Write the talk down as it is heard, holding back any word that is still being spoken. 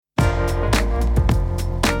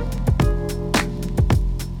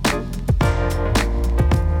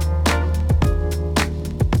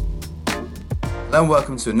Hello and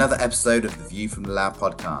welcome to another episode of the View from the Lab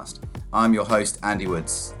podcast. I'm your host, Andy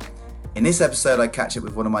Woods. In this episode, I catch up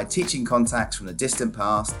with one of my teaching contacts from the distant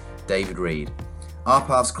past, David Reed. Our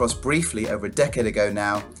paths crossed briefly over a decade ago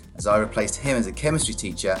now, as I replaced him as a chemistry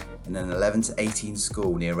teacher in an 11 to 18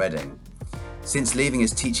 school near Reading. Since leaving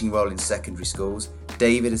his teaching role in secondary schools,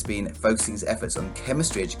 David has been focusing his efforts on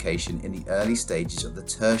chemistry education in the early stages of the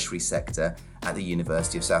tertiary sector at the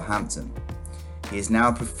University of Southampton. He is now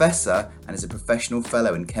a professor and is a professional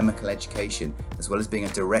fellow in chemical education, as well as being a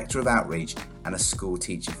director of outreach and a school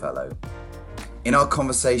teacher fellow. In our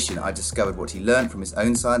conversation, I discovered what he learned from his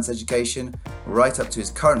own science education, right up to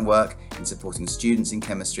his current work in supporting students in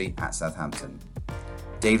chemistry at Southampton.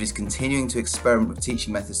 David is continuing to experiment with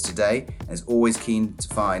teaching methods today and is always keen to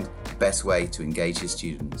find the best way to engage his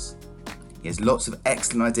students. He has lots of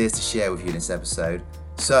excellent ideas to share with you in this episode,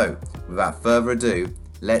 so without further ado,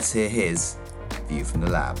 let's hear his View from the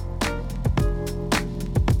Lab.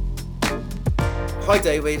 Hi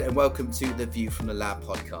David, and welcome to the View from the Lab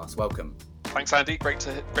podcast. Welcome. Thanks, Andy. Great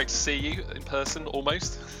to see you in person,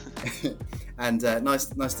 almost. And nice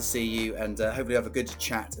to see you, and hopefully have a good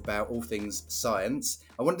chat about all things science.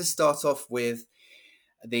 I wanted to start off with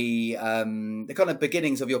the kind of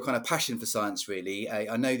beginnings of your kind of passion for science, really.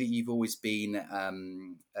 I know that you've always been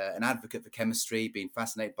an advocate for chemistry, been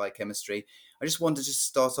fascinated by chemistry. I just wanted to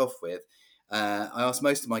start off with, I asked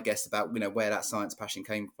most of my guests about, where that science passion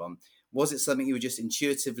came from. Was it something you were just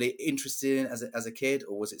intuitively interested in as a kid,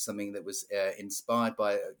 or was it something that was inspired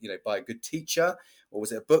by a good teacher, or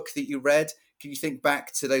was it a book that you read? Can you think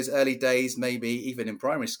back to those early days, maybe even in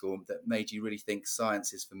primary school, that made you really think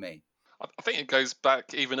science is for me? I think it goes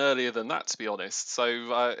back even earlier than that, to be honest.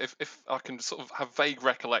 So if I can sort of have vague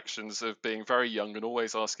recollections of being very young and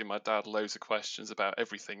always asking my dad loads of questions about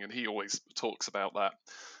everything, and he always talks about that.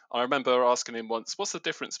 I remember asking him once, what's the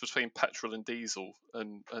difference between petrol and diesel?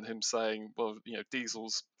 And him saying, well,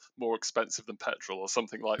 diesel's more expensive than petrol or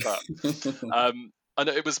something like that. And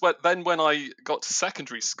it was when I got to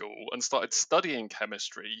secondary school and started studying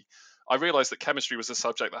chemistry, I realised that chemistry was a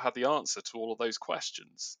subject that had the answer to all of those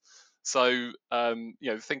questions. So,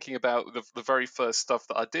 thinking about the very first stuff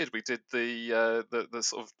that I did, we did the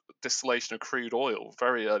sort of distillation of crude oil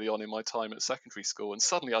very early on in my time at secondary school, and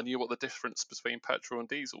suddenly I knew what the difference between petrol and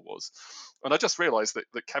diesel was, and I just realised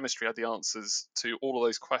that chemistry had the answers to all of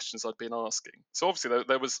those questions I'd been asking. So obviously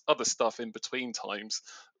there was other stuff in between times.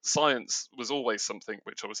 Science was always something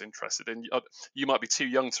which I was interested in. You might be too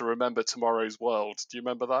young to remember Tomorrow's World. Do you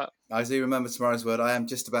remember that? I do remember Tomorrow's World. I am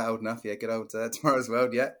just about old enough. Yeah, good old Tomorrow's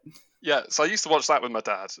World. Yeah. Yeah, so I used to watch that with my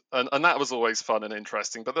dad, and that was always fun and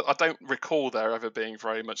interesting. But I don't recall there ever being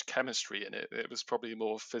very much chemistry in it. It was probably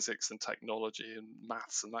more physics and technology and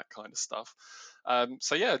maths and that kind of stuff.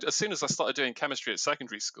 So yeah, as soon as I started doing chemistry at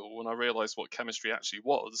secondary school, and I realised what chemistry actually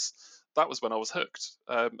was, that was when I was hooked.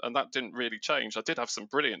 And that didn't really change. I did have some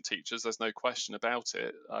brilliant teachers, there's no question about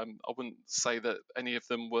it. I wouldn't say that any of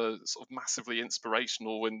them were sort of massively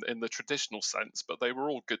inspirational in the traditional sense, but they were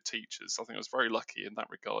all good teachers. I think I was very lucky in that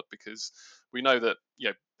regard, because we know that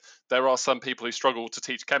there are some people who struggle to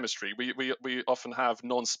teach chemistry. We often have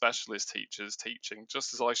non-specialist teachers teaching,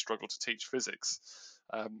 just as I struggle to teach physics.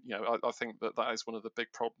 I think that is one of the big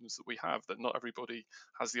problems that we have, that not everybody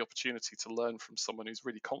has the opportunity to learn from someone who's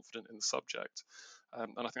really confident in the subject.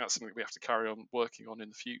 And I think that's something we have to carry on working on in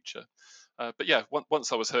the future. But yeah,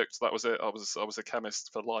 once I was hooked, that was it. I was a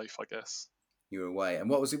chemist for life, I guess. You were away, and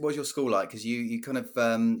what was your school like? Because you kind of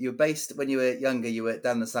you were based when you were younger. You were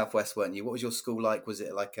down in the southwest, weren't you? What was your school like? Was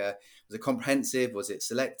it was it comprehensive? Was it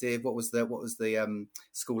selective? What was the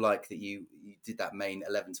school like that you did that main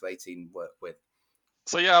 11 to 18 work with?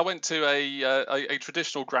 So yeah, I went to a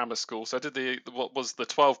traditional grammar school. So I did what was the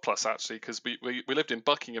 12 plus, actually, because we lived in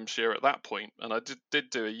Buckinghamshire at that point, and I did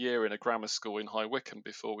do a year in a grammar school in High Wycombe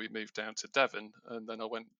before we moved down to Devon, and then I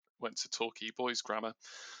went to Torquay Boys Grammar.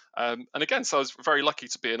 And again, so I was very lucky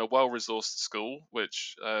to be in a well-resourced school,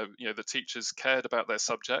 which the teachers cared about their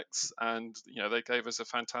subjects, and they gave us a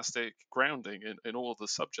fantastic grounding in all of the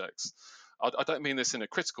subjects. I don't mean this in a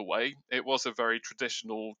critical way. It was a very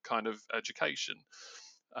traditional kind of education.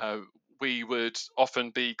 We would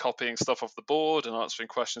often be copying stuff off the board and answering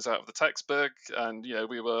questions out of the textbook, and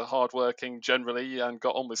we were hardworking generally and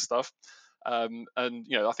got on with stuff. And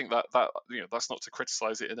I think that that's not to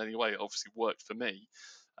criticize it in any way. It obviously worked for me.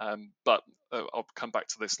 But I'll come back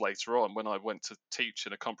to this later on when I went to teach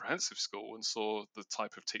in a comprehensive school and saw the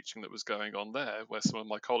type of teaching that was going on there, where some of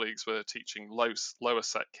my colleagues were teaching lower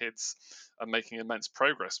set kids and making immense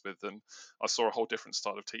progress with them. I saw a whole different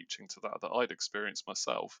style of teaching to that I'd experienced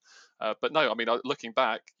myself. But no, I mean, looking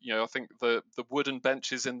back, I think the wooden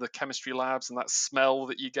benches in the chemistry labs and that smell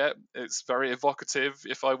that you get, it's very evocative.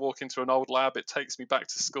 If I walk into an old lab, it takes me back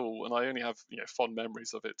to school, and I only have fond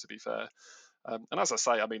memories of it, to be fair. And as I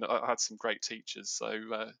say, I mean, I had some great teachers. So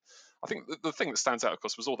I think the thing that stands out, of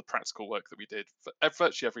course, was all the practical work that we did.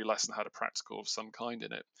 Virtually every lesson had a practical of some kind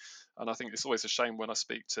in it. And I think it's always a shame when I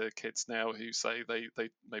speak to kids now who say they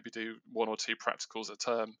maybe do 1 or 2 practicals a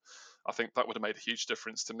term. I think that would have made a huge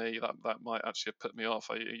difference to me. That might actually have put me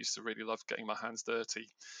off. I used to really love getting my hands dirty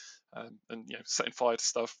and setting fire to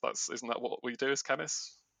stuff. Isn't that what we do as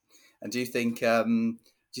chemists? And do you think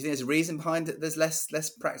there's a reason behind it? There's less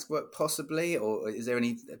practical work, possibly, or is there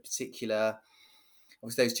any particular?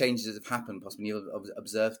 Obviously, those changes that have happened. Possibly, you've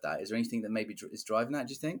observed that. Is there anything that maybe is driving that?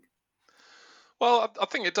 Do you think? Well, I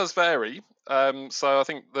think it does vary. So I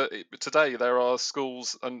think that today there are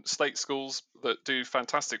schools and state schools that do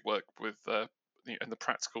fantastic work with in the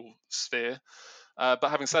practical sphere. But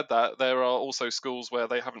having said that, there are also schools where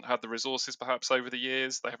they haven't had the resources perhaps over the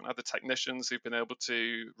years. They haven't had the technicians who've been able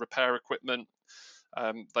to repair equipment.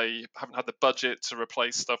 They haven't had the budget to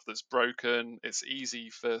replace stuff that's broken. It's easy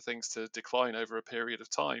for things to decline over a period of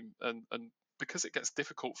time. And because it gets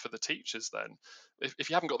difficult for the teachers then, if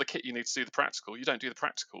you haven't got the kit you need to do the practical, you don't do the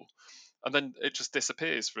practical. And then it just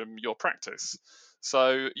disappears from your practice.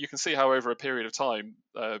 So you can see how over a period of time,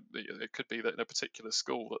 it could be that in a particular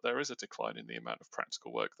school that there is a decline in the amount of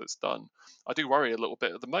practical work that's done. I do worry a little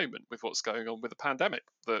bit at the moment with what's going on with the pandemic,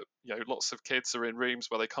 that lots of kids are in rooms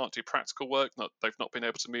where they can't do practical work, they've not been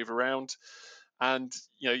able to move around. And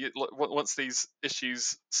once these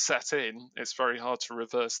issues set in, it's very hard to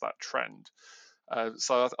reverse that trend.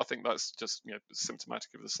 So I think that's just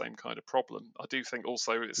symptomatic of the same kind of problem. I do think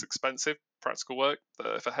also it's expensive, practical work.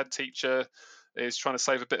 If a head teacher is trying to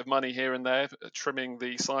save a bit of money here and there, trimming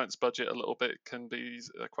the science budget a little bit can be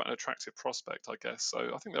quite an attractive prospect, I guess. So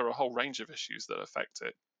I think there are a whole range of issues that affect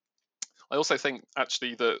it. I also think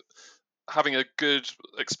actually that having a good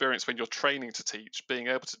experience when you're training to teach, being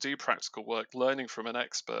able to do practical work, learning from an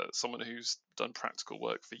expert, someone who's done practical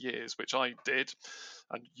work for years, which I did,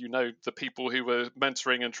 and the people who were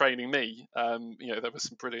mentoring and training me, there were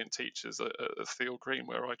some brilliant teachers at Thiel Green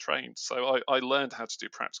where I trained, so I learned how to do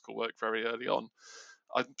practical work very early on.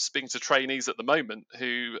 I'm speaking to trainees at the moment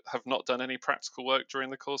who have not done any practical work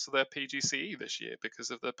during the course of their PGCE this year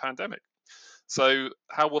because of the pandemic. So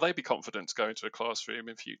how will they be confident to go into a classroom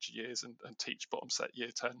in future years and teach bottom set year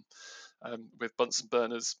 10 with Bunsen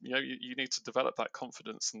burners? You need to develop that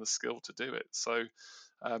confidence and the skill to do it. So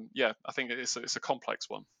I think it's a complex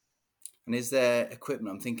one. And is there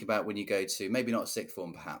equipment? I'm thinking about when you go to, maybe not sixth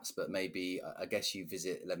form perhaps, but maybe I guess you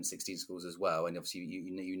visit 11, 16 schools as well, and obviously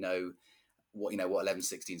you know what 11,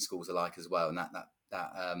 16 schools are like as well, and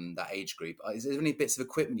that age group. Is there any bits of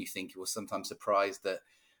equipment you think you were sometimes surprised that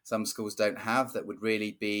some schools don't have that would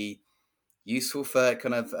really be useful for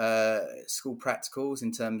kind of school practicals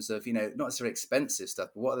in terms of not necessarily expensive stuff,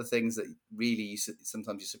 but what are the things that really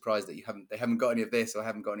sometimes you're surprised that they haven't got any of this or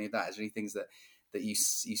haven't got any of that? Is there any things that you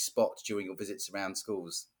spot during your visits around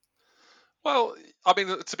schools? Well, I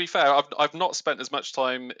mean, to be fair, I've not spent as much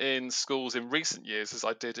time in schools in recent years as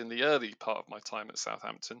I did in the early part of my time at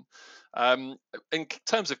Southampton. In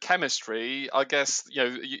terms of chemistry, I guess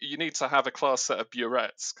you need to have a class set of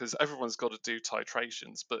burettes because everyone's got to do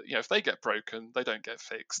titrations. But if they get broken, they don't get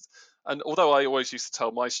fixed. And although I always used to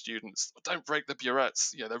tell my students, don't break the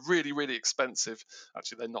burettes, they're really, really expensive.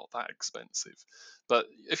 Actually, they're not that expensive. But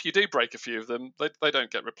if you do break a few of them, they don't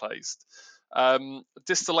get replaced.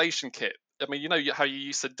 Distillation kit. I mean, how you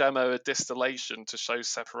used to demo a distillation to show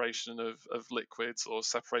separation of liquids or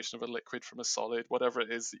separation of a liquid from a solid, whatever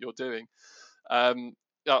it is that you're doing.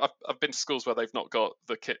 I've been to schools where they've not got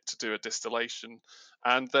the kit to do a distillation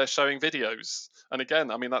and they're showing videos. And again,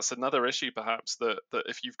 I mean, that's another issue perhaps that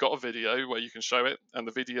if you've got a video where you can show it and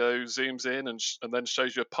the video zooms in and then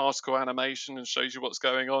shows you a particle animation and shows you what's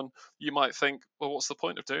going on, you might think, well, what's the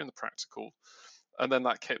point of doing the practical? And then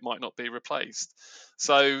that kit might not be replaced.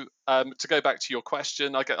 So to go back to your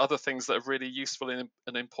question, I get other things that are really useful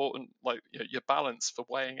and important, like your balance for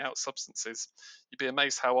weighing out substances. You'd be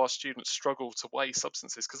amazed how our students struggle to weigh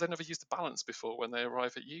substances because they've never used a balance before when they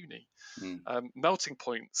arrive at uni. Melting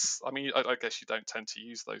points, I mean, I guess you don't tend to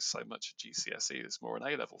use those so much at GCSE, it's more an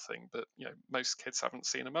A-level thing, but most kids haven't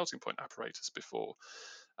seen a melting point apparatus before.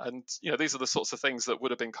 And these are the sorts of things that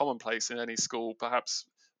would have been commonplace in any school perhaps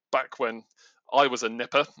back when I was a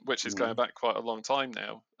nipper, which is going Mm. back quite a long time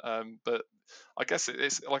now. But I guess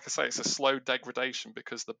it's like I say, it's a slow degradation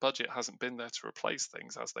because the budget hasn't been there to replace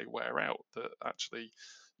things as they wear out. That actually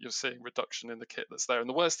you're seeing reduction in the kit that's there. And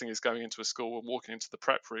the worst thing is going into a school and walking into the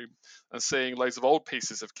prep room and seeing loads of old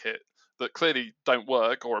pieces of kit that clearly don't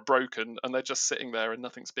work or are broken, and they're just sitting there and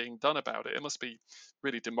nothing's being done about it. It must be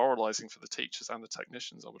really demoralising for the teachers and the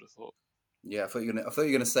technicians, I would have thought. Yeah, I thought you were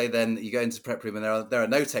going to say then that you go into the prep room and there are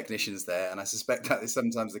no technicians there, and I suspect that is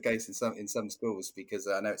sometimes the case in some schools, because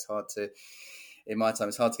I know it's hard to. In my time,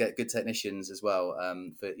 it's hard to get good technicians as well,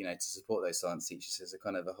 for to support those science teachers. There's a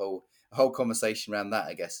kind of a whole conversation around that,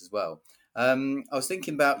 I guess, as well. I was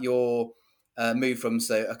thinking about your move from,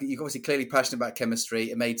 so you're obviously clearly passionate about chemistry.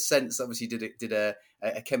 It made sense. Obviously, you did a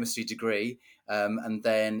chemistry degree, and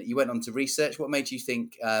then you went on to research. What made you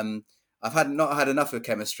think? I've not had enough of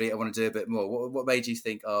chemistry. I want to do a bit more. What made you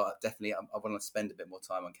think? Oh, definitely, I want to spend a bit more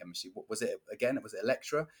time on chemistry. What was it again? Was it a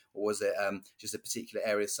lecturer, or was it just a particular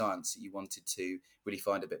area of science that you wanted to really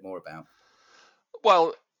find a bit more about?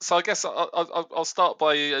 Well, so I guess I'll start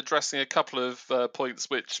by addressing a couple of points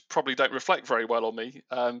which probably don't reflect very well on me.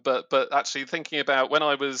 But actually thinking about when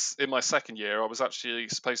I was in my second year, I was actually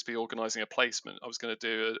supposed to be organising a placement. I was going to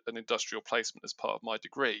do an industrial placement as part of my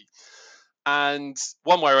degree. And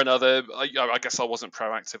one way or another, I guess I wasn't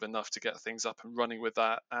proactive enough to get things up and running with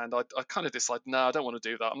that. And I kind of decided, no, I don't want to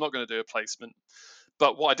do that. I'm not going to do a placement.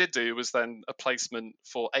 But what I did do was then a placement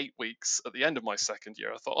for 8 weeks at the end of my second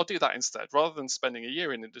year. I thought I'll do that instead. Rather than spending a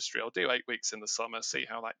year in industry, I'll do 8 weeks in the summer, see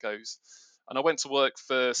how that goes. And I went to work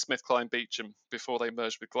for SmithKline Beecham before they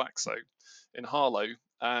merged with Glaxo in Harlow.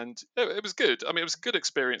 And it was good. I mean, it was a good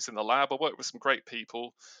experience in the lab. I worked with some great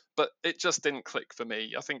people, but it just didn't click for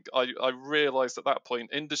me. I think I realized at that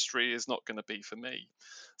point, industry is not going to be for me.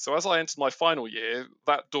 So as I entered my final year,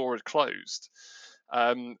 that door had closed.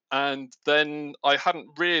 And then I hadn't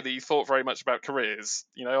really thought very much about careers.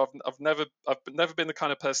 I've never been the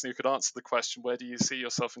kind of person who could answer the question, where do you see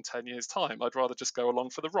yourself in 10 years' time? I'd rather just go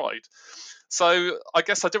along for the ride. So I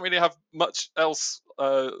guess I didn't really have much else,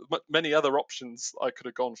 many other options I could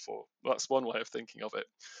have gone for. That's one way of thinking of it.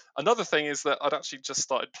 Another thing is that I'd actually just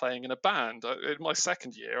started playing in a band. In my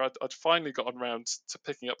second year, I'd finally gotten around to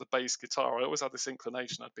picking up the bass guitar. I always had this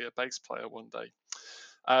inclination I'd be a bass player one day.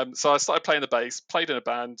 So I started playing the bass, played in a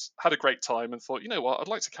band, had a great time, and thought, you know what, I'd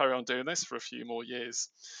like to carry on doing this for a few more years.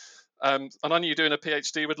 And I knew doing a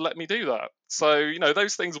PhD would let me do that. So,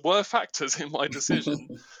 those things were factors in my decision.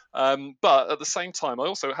 But at the same time, I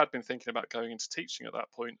also had been thinking about going into teaching at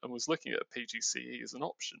that point and was looking at a PGCE as an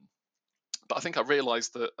option. But I think I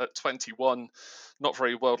realised that at 21, not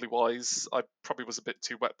very worldly wise, I probably was a bit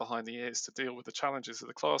too wet behind the ears to deal with the challenges of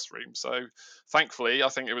the classroom. So thankfully, I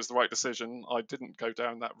think it was the right decision. I didn't go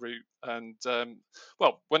down that route. And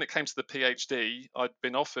when it came to the PhD, I'd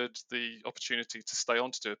been offered the opportunity to stay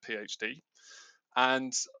on to do a PhD.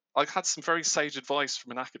 And I had some very sage advice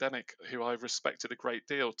from an academic who I respected a great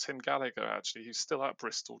deal, Tim Gallagher, actually, who's still at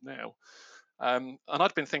Bristol now. And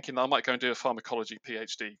I'd been thinking that I might go and do a pharmacology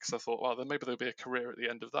PhD because I thought, well, then maybe there'll be a career at the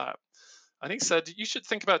end of that. And he said, you should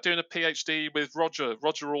think about doing a PhD with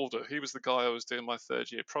Roger Alder. He was the guy I was doing my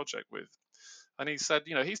third year project with. And he said,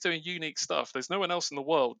 he's doing unique stuff. There's no one else in the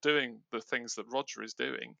world doing the things that Roger is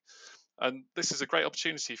doing. And this is a great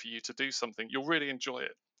opportunity for you to do something. You'll really enjoy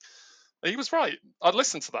it. And he was right. I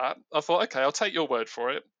listened to that. I thought, okay, I'll take your word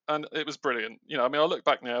for it. And it was brilliant. I look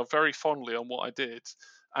back now very fondly on what I did.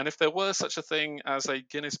 And if there were such a thing as a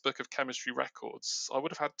Guinness Book of Chemistry records, I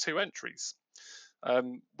would have had 2 entries.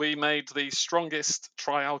 We made the strongest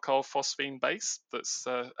trialkyl phosphine base that's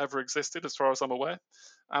ever existed, as far as I'm aware.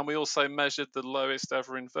 And we also measured the lowest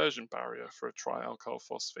ever inversion barrier for a trialkyl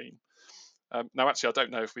phosphine. Now, actually, I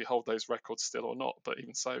don't know if we hold those records still or not, but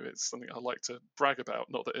even so, it's something I like to brag about.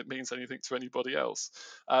 Not that it means anything to anybody else.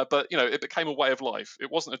 But it became a way of life. It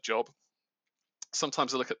wasn't a job.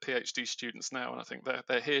 Sometimes I look at PhD students now and I think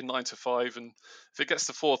they're here 9 to 5, and if it gets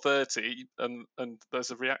to 4:30 and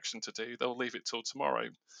there's a reaction to do, they'll leave it till tomorrow.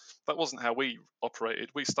 That wasn't how we operated.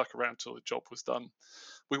 We stuck around till the job was done.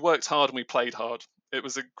 We worked hard and we played hard. It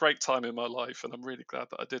was a great time in my life and I'm really glad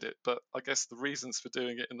that I did it. But I guess the reasons for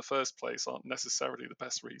doing it in the first place aren't necessarily the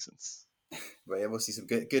best reasons. Right, obviously some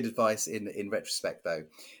good advice in retrospect, though.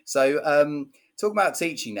 So, talking about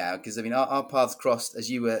teaching now, because our paths crossed as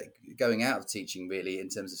you were going out of teaching, really, in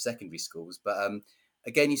terms of secondary schools. But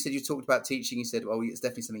again, you talked about teaching. You said, well, it's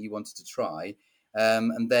definitely something you wanted to try.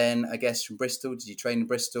 And then, I guess from Bristol, did you train in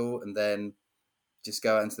Bristol and then just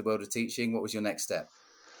go out into the world of teaching? What was your next step?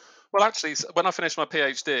 Well, actually, when I finished my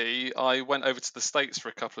PhD, I went over to the States for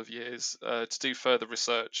a couple of years to do further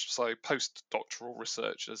research, so postdoctoral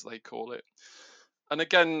research, as they call it. And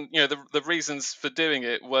again, the reasons for doing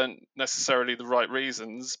it weren't necessarily the right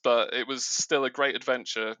reasons, but it was still a great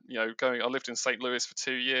adventure. I lived in St. Louis for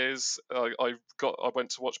 2 years. I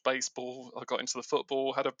went to watch baseball. I got into the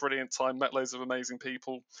football, had a brilliant time, met loads of amazing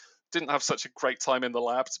people. Didn't have such a great time in the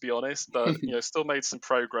lab, to be honest, but still made some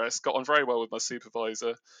progress. Got on very well with my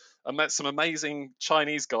supervisor. I met some amazing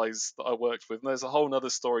Chinese guys that I worked with, and there's a whole other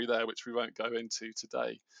story there which we won't go into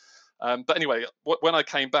today. But anyway, when I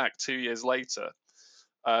came back 2 years later,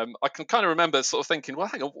 I can kind of remember sort of thinking, well,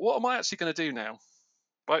 hang on, what am I actually going to do now?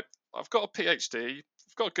 Right, I've got a PhD,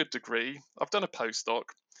 I've got a good degree, I've done a postdoc.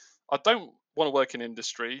 I don't want to work in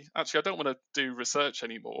industry. Actually, I don't want to do research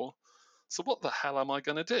anymore. So what the hell am I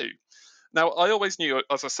going to do? Now, I always knew,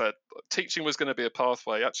 as I said, teaching was going to be a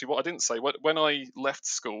pathway. Actually, what I didn't say, when I left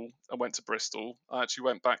school and went to Bristol, I actually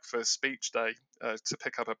went back for speech day to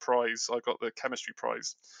pick up a prize. I got the chemistry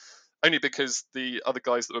prize, only because the other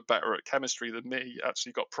guys that were better at chemistry than me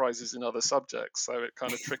actually got prizes in other subjects. So it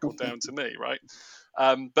kind of trickled down to me, right?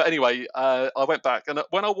 But anyway, I went back, and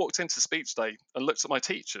when I walked into speech day and looked at my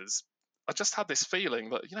teachers, I just had this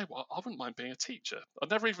feeling that, you know what, I wouldn't mind being a teacher.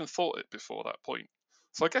 I'd never even thought it before that point.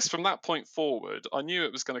 So I guess from that point forward, I knew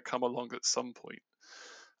it was going to come along at some point.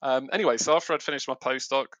 Anyway, so after I'd finished my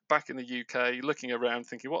postdoc back in the UK, looking around,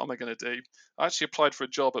 thinking, what am I going to do? I actually applied for a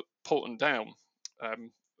job at Porton Down. I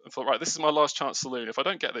thought, right, this is my last chance saloon. If I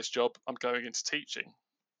don't get this job, I'm going into teaching.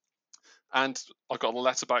 And I got a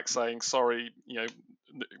letter back saying, sorry,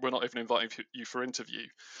 we're not even inviting you for interview.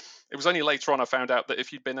 It was only later on I found out that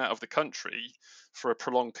if you'd been out of the country for a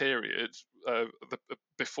prolonged period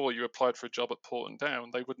before you applied for a job at Porton Down,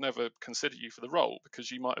 they would never consider you for the role because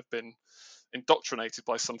you might have been indoctrinated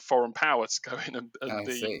by some foreign power to go in and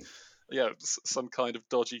be some kind of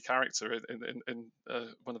dodgy character in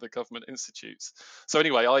one of the government institutes. So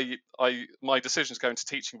anyway, my decision to go into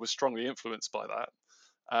teaching was strongly influenced by that.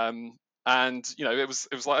 And it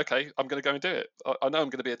was like, okay, I'm going to go and do it. I know I'm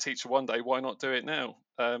going to be a teacher one day. Why not do it now?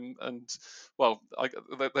 And well,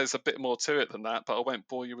 there's a bit more to it than that, but I won't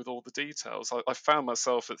bore you with all the details. I found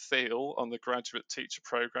myself at Thiel on the graduate teacher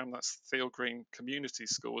program. That's Thiel Green Community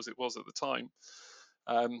School, as it was at the time.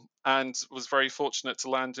 And was very fortunate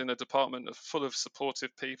to land in a department full of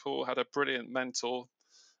supportive people, had a brilliant mentor.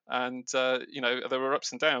 And, there were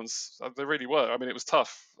ups and downs. There really were. I mean, it was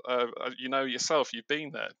tough. Yourself, you've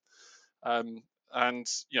been there. And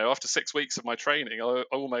after 6 weeks of my training, I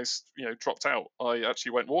almost dropped out. I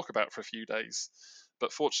actually went walkabout for a few days,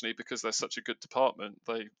 but fortunately, because they're such a good department,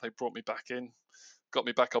 they brought me back in, got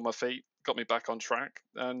me back on my feet, got me back on track,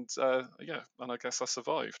 and I guess I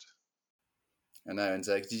survived. I know. And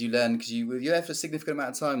did you learn, because you were there for a significant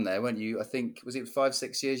amount of time there, weren't you? I think, was it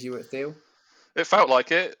 5-6 years you were at Thiel? It felt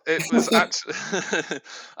like it. It was actually.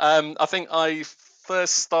 I think I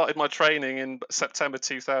first started my training in September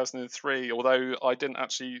 2003, although I didn't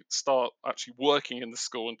actually start working in the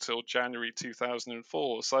school until January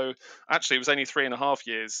 2004. So actually, it was only 3.5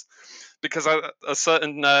 years, because a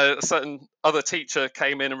certain other teacher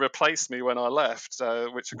came in and replaced me when I left,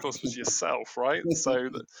 which of course was yourself, right?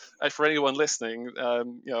 So for anyone listening,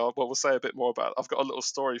 we'll say a bit more about. I've got a little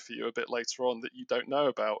story for you a bit later on that you don't know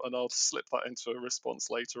about, and I'll slip that into a response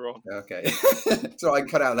later on. Okay, so I can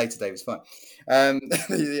cut out later, Dave. It's fine.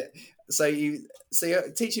 So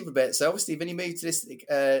you're teaching for a bit. So obviously, when you moved to this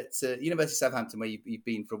to University of Southampton, where you've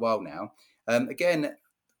been for a while now, again,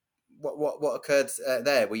 what occurred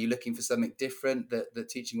there? Were you looking for something different that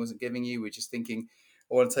teaching wasn't giving you? Were you just thinking,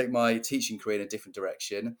 I want to take my teaching career in a different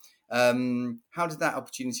direction? How did that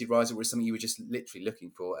opportunity rise, or was it something you were just literally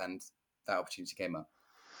looking for, and that opportunity came up?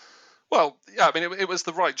 Well, yeah, I mean, it was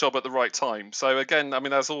the right job at the right time. So again, I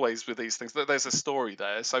mean, as always with these things, there's a story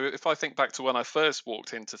there. So if I think back to when I first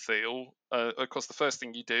walked into Thiel, of course, the first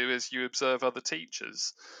thing you do is you observe other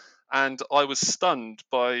teachers. And I was stunned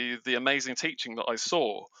by the amazing teaching that I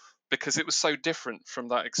saw, because it was so different from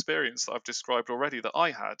that experience that I've described already that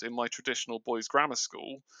I had in my traditional boys' grammar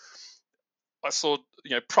school. I saw,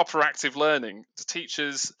 proper active learning, the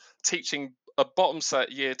teachers teaching a bottom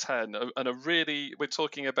set year 10, and we're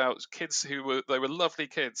talking about kids they were lovely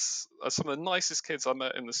kids, some of the nicest kids I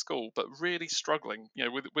met in the school, but really struggling,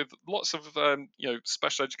 with lots of,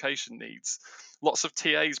 special education needs, lots of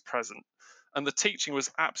TAs present. And the teaching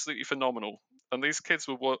was absolutely phenomenal. And these kids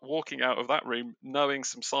were walking out of that room knowing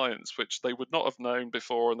some science, which they would not have known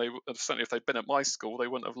before. And certainly if they'd been at my school, they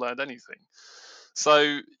wouldn't have learned anything.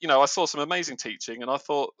 So, I saw some amazing teaching, and I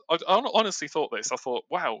honestly thought this. I thought,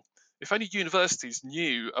 wow, if only universities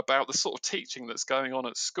knew about the sort of teaching that's going on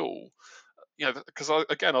at school. Because I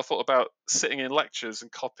thought about sitting in lectures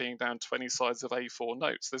and copying down 20 sides of A4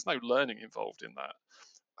 notes. There's no learning involved in that.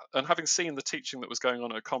 And having seen the teaching that was going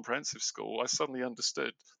on at a comprehensive school, I suddenly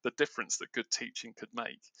understood the difference that good teaching could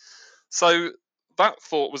make. So that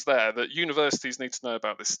thought was there, that universities need to know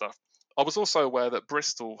about this stuff. I was also aware that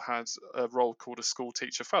Bristol had a role called a school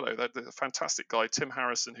teacher fellow. They had a fantastic guy, Tim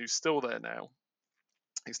Harrison, who's still there now.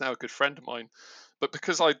 He's now a good friend of mine. But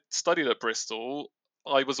because I studied at Bristol,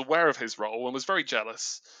 I was aware of his role and was very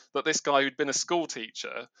jealous that this guy who'd been a school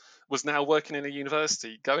teacher was now working in a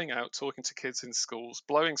university, going out, talking to kids in schools,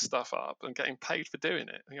 blowing stuff up and getting paid for doing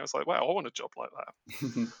it. And I was like, wow, I want a job like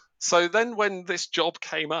that. So then when this job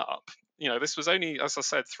came up, this was only, as I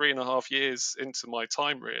said, 3.5 years into my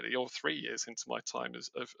time, really, or 3 years into my time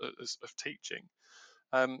of teaching.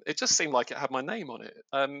 It just seemed like it had my name on it.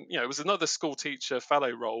 It was another school teacher fellow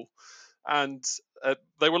role, and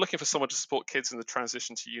they were looking for someone to support kids in the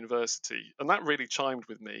transition to university, and that really chimed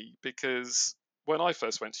with me because when I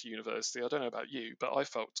first went to university, I don't know about you, but I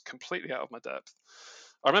felt completely out of my depth.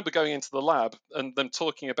 I remember going into the lab and them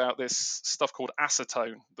talking about this stuff called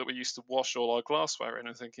acetone that we used to wash all our glassware in,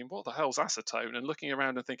 and thinking, what the hell's acetone? And looking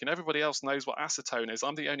around and thinking, everybody else knows what acetone is.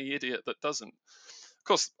 I'm the only idiot that doesn't. Of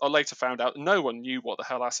course, I later found out no one knew what the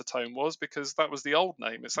hell acetone was because that was the old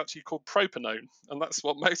name. It's actually called propanone, and that's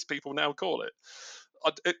what most people now call it.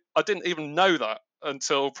 I didn't even know that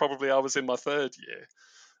until probably I was in my third year.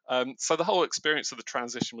 So the whole experience of the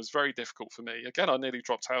transition was very difficult for me. Again, I nearly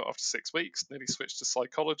dropped out after 6 weeks, nearly switched to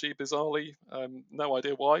psychology, bizarrely. No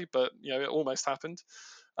idea why, but it almost happened.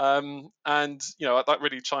 That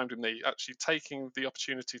really chimed with me. Actually, taking the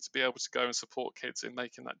opportunity to be able to go and support kids in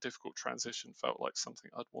making that difficult transition felt like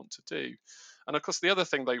something I'd want to do. And of course, the other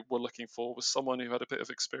thing they were looking for was someone who had a bit of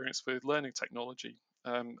experience with learning technology.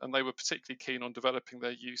 And they were particularly keen on developing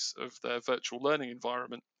their use of their virtual learning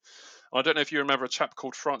environment. I don't know if you remember a chap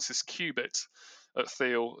called Francis Cubitt at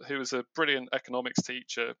Thiel, who was a brilliant economics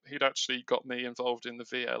teacher. He'd actually got me involved in the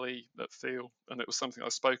VLE at Thiel, and it was something I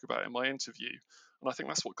spoke about in my interview. And I think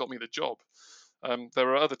that's what got me the job. There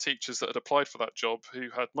were other teachers that had applied for that job who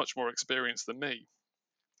had much more experience than me.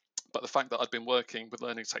 But the fact that I'd been working with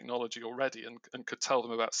learning technology already and could tell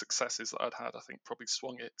them about successes that I'd had, I think probably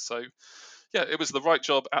swung it. So, yeah, it was the right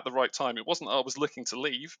job at the right time. It wasn't that I was looking to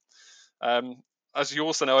leave. As you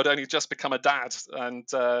also know, I'd only just become a dad, and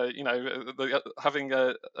having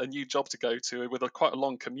a new job to go to with quite a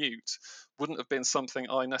long commute wouldn't have been something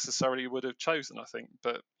I necessarily would have chosen, I think.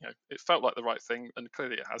 But it felt like the right thing, and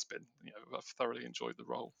clearly it has been. I've thoroughly enjoyed the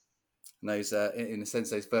role. And those, in a sense,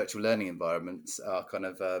 those virtual learning environments are kind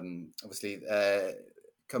of obviously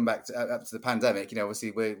come back up to the pandemic.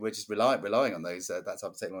 Obviously we're just relying on those that type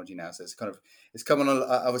of technology now. So it's come on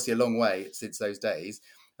obviously a long way since those days.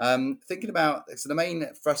 Thinking about the main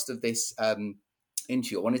thrust of this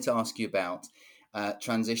interview, I wanted to ask you about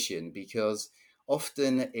transition, because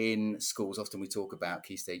often in schools, we talk about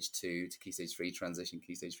Key Stage 2 to Key Stage 3 transition,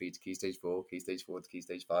 Key Stage 3 to Key Stage 4, Key Stage 4 to Key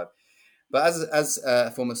Stage 5. But as a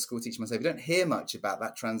former school teacher myself, you don't hear much about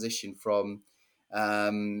that transition from,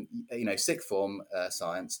 sixth form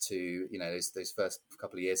science to, those first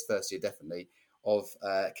couple of years, first year definitely, of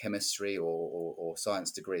chemistry or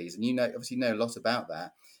science degrees. And obviously know a lot about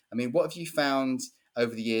that. I mean, what have you found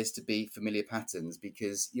over the years to be familiar patterns?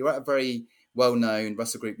 Because you're at a very well-known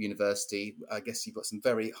Russell Group University. I guess you've got some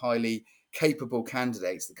very highly capable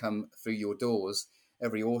candidates that come through your doors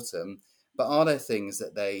every autumn. But are there things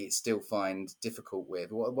that they still find difficult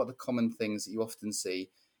with? What are the common things that you often see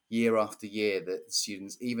year after year that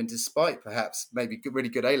students, even despite perhaps maybe really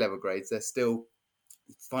good A-level grades, they're still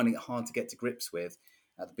finding it hard to get to grips with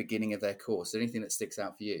at the beginning of their course? Is there anything that sticks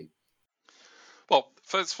out for you? Well,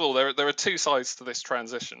 first of all, there are two sides to this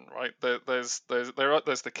transition, right? There's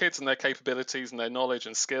the kids and their capabilities and their knowledge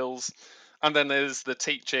and skills, and then there's the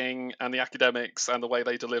teaching and the academics and the way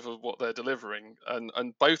they deliver what they're delivering,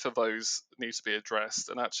 and both of those need to be addressed.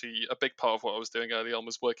 And actually, a big part of what I was doing early on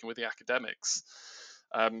was working with the academics.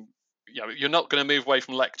 You're not going to move away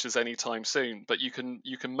from lectures anytime soon, but you can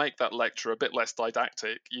make that lecture a bit less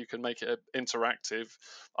didactic. You can make it interactive.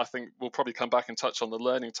 I think we'll probably come back and touch on the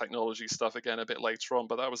learning technology stuff again a bit later on,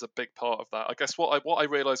 but that was a big part of that. I guess what I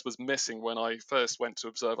realized was missing when I first went to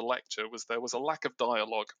observe a lecture was there was a lack of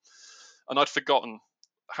dialogue, and I'd forgotten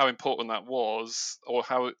how important that was, or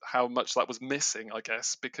how much that was missing, I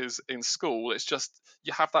guess, because in school it's just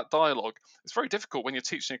you have that dialogue. It's very difficult when you're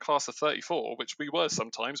teaching a class of 34, which we were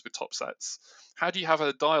sometimes with top sets. How do you have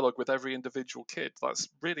a dialogue with every individual kid? That's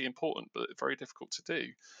really important, but very difficult to do.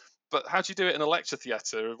 But how do you do it in a lecture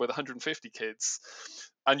theatre with 150 kids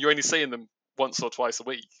and you're only seeing them once or twice a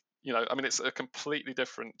week? I mean, it's a completely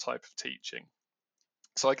different type of teaching.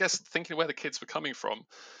 So I guess thinking where the kids were coming from,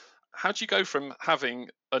 how do you go from having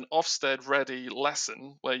an Ofsted ready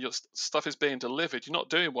lesson where your stuff is being delivered? You're not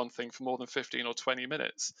doing one thing for more than 15 or 20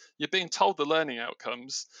 minutes. You're being told the learning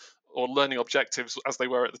outcomes or learning objectives as they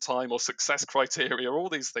were at the time, or success criteria, all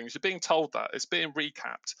these things. You're being told that. It's being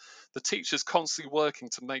recapped. The teacher's constantly working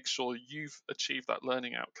to make sure you've achieved that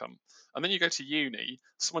learning outcome. And then you go to uni,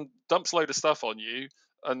 someone dumps a load of stuff on you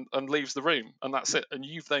and leaves the room, and that's it. And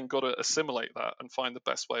you've then got to assimilate that and find the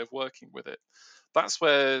best way of working with it. That's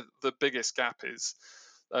where the biggest gap is.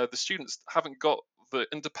 The students haven't got the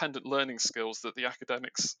independent learning skills that the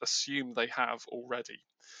academics assume they have already.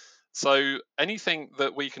 So anything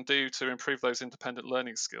that we can do to improve those independent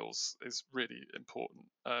learning skills is really important.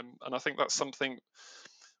 And I think that's something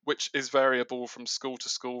which is variable from school to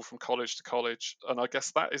school, from college to college. And I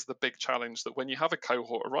guess that is the big challenge, that when you have a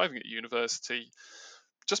cohort arriving at university,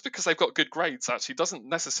 just because they've got good grades actually doesn't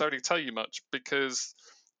necessarily tell you much, because,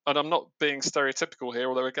 and I'm not being stereotypical here,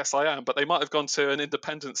 although I guess I am, but they might have gone to an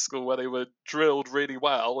independent school where they were drilled really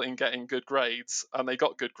well in getting good grades and they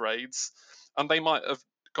got good grades, and they might have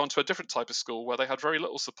gone to a different type of school where they had very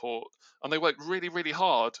little support and they worked really, really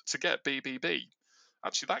hard to get BBB.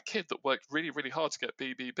 Actually, that kid that worked really, really hard to get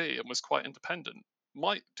BBB and was quite independent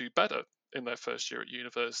might do better in their first year at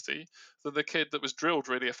university than the kid that was drilled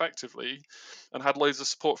really effectively and had loads of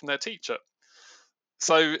support from their teacher.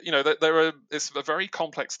 So it's a very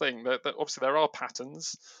complex thing. That obviously there are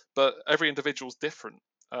patterns, but every individual is different.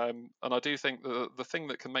 And I do think the thing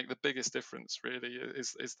that can make the biggest difference really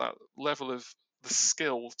is that level of the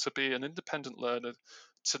skill to be an independent learner,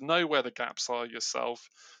 to know where the gaps are yourself,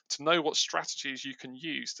 to know what strategies you can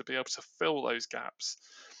use to be able to fill those gaps.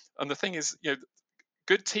 And the thing is,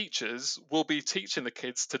 good teachers will be teaching the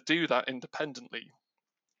kids to do that independently.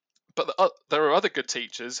 But there are other good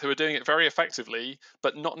teachers who are doing it very effectively,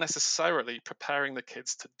 but not necessarily preparing the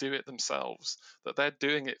kids to do it themselves, that they're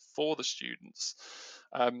doing it for the students.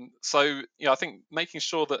 So, I think making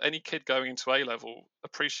sure that any kid going into A level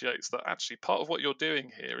appreciates that actually part of what you're doing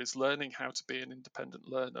here is learning how to be an independent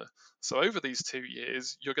learner. So over these 2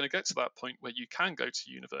 years, you're going to get to that point where you can go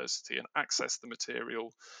to university and access the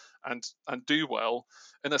material and do well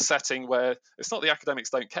in a setting where it's not the academics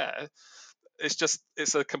don't care.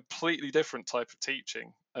 It's a completely different type of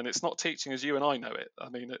teaching, and it's not teaching as you and I know it. I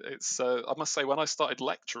mean, I must say, when I started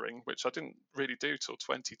lecturing, which I didn't really do till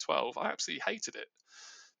 2012, I absolutely hated it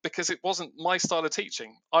because it wasn't my style of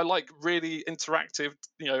teaching. I like really interactive,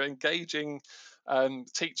 engaging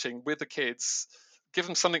teaching with the kids, give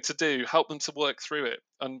them something to do, help them to work through it.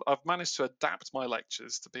 And I've managed to adapt my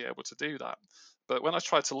lectures to be able to do that. But when I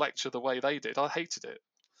tried to lecture the way they did, I hated it.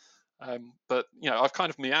 But I've kind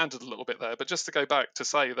of meandered a little bit there. But just to go back to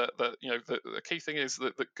say that the key thing is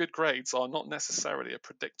that good grades are not necessarily a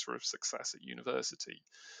predictor of success at university.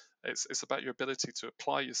 It's about your ability to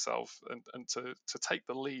apply yourself and to take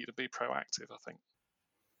the lead and be proactive, I think.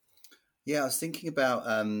 Yeah, I was thinking about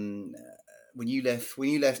when you left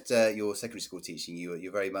your secondary school teaching,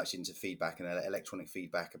 you're very much into feedback and electronic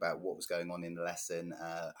feedback about what was going on in the lesson,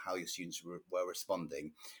 how your students were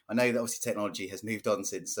responding. I know that obviously technology has moved on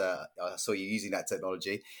since I saw you using that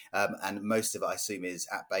technology, and most of it I assume is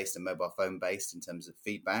app based and mobile phone based in terms of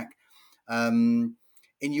feedback.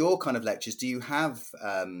 In your kind of lectures, do you have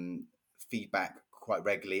feedback quite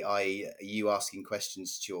regularly? Are you asking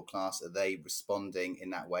questions to your class? Are they responding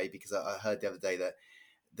in that way? Because I heard the other day that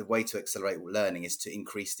the way to accelerate learning is to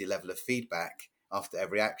increase the level of feedback after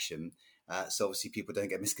every action. So obviously people don't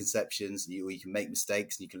get misconceptions, and you can make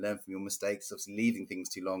mistakes and you can learn from your mistakes. Obviously leaving things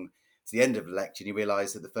too long to the end of the lecture and you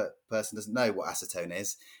realise that the person doesn't know what acetone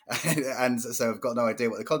is and so I've got no idea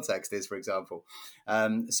what the context is, for example.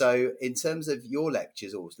 So in terms of your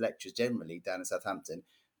lectures, or lectures generally down in Southampton,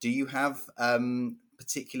 do you have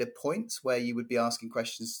particular points where you would be asking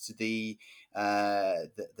questions to the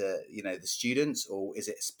students, or is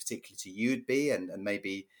it particular to you'd be and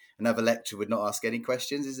maybe another lecturer would not ask any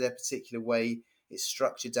questions? Is there a particular way it's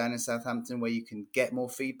structured down in Southampton where you can get more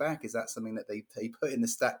feedback? Is that something that they put in the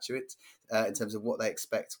statute in terms of what they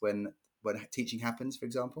expect when teaching happens, for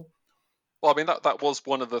example? Well, I mean, that was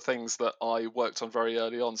one of the things that I worked on very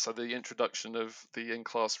early on. So the introduction of the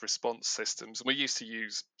in-class response systems. And we used to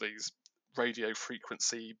use these radio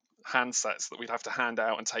frequency handsets that we'd have to hand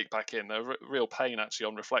out and take back in. They're a real pain, actually,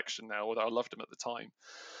 on reflection now, although I loved them at the time.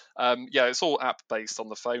 It's all app-based on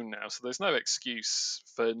the phone now, so there's no excuse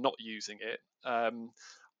for not using it.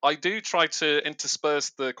 I do try to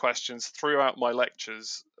intersperse the questions throughout my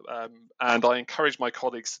lectures, and I encourage my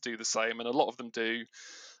colleagues to do the same, and a lot of them do.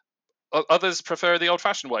 Others prefer the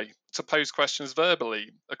old-fashioned way to pose questions verbally.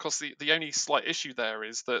 Of course, the only slight issue there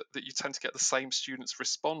is that you tend to get the same students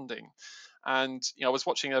responding. And I was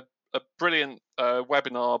watching a brilliant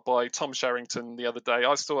webinar by Tom Sherrington the other day.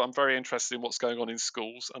 I'm very interested in what's going on in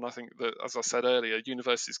schools, and I think that, as I said earlier,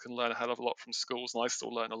 universities can learn a hell of a lot from schools, and I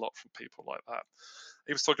still learn a lot from people like that.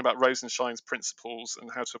 He was talking about Rosenshine's principles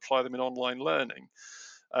and how to apply them in online learning.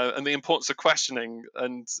 And the importance of questioning,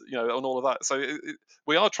 and and all of that. So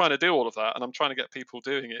we are trying to do all of that, and I'm trying to get people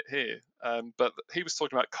doing it here. But he was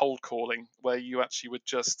talking about cold calling, where you actually would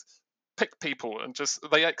just pick people and just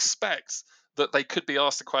they expect that they could be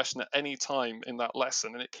asked a question at any time in that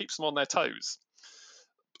lesson, and it keeps them on their toes.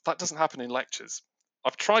 That doesn't happen in lectures.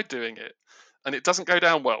 I've tried doing it, and it doesn't go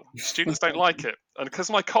down well. Students don't like it, and because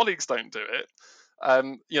my colleagues don't do it,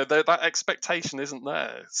 that expectation isn't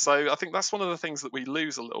there. So I think that's one of the things that we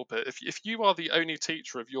lose a little bit. If you are the only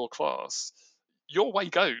teacher of your class, your way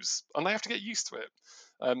goes, and they have to get used to it.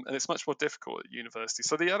 And it's much more difficult at university.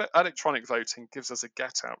 So the electronic voting gives us a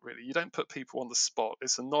get out, really. You don't put people on the spot.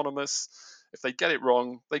 It's anonymous. If they get it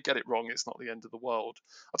wrong, they get it wrong. It's not the end of the world.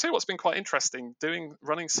 I'll tell you what's been quite interesting,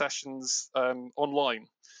 running sessions online,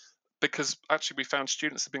 because actually we found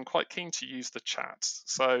students have been quite keen to use the chat.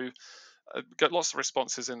 So get lots of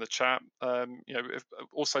responses in the chat.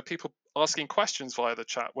 Also people asking questions via the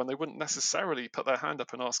chat when they wouldn't necessarily put their hand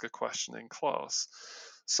up and ask a question in class.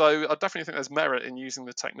 So I definitely think there's merit in using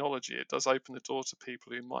the technology. It does open the door to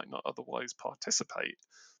people who might not otherwise participate.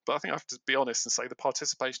 But I think I have to be honest and say the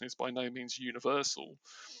participation is by no means universal.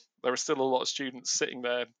 There are still a lot of students sitting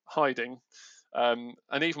there hiding.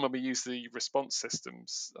 And even when we use the response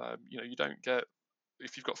systems, you don't get,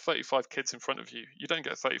 if you've got 35 kids in front of you, you don't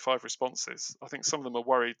get 35 responses. I think some of them are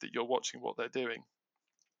worried that you're watching what they're doing.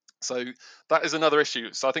 So that is another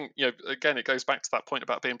issue. So I think, again, it goes back to that point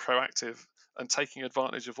about being proactive and taking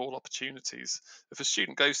advantage of all opportunities. If a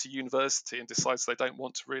student goes to university and decides they don't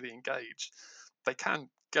want to really engage, they can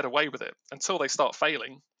get away with it until they start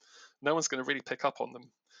failing. No one's going to really pick up on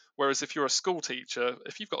them. Whereas if you're a school teacher,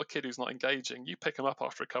 if you've got a kid who's not engaging, you pick them up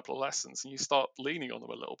after a couple of lessons and you start leaning on them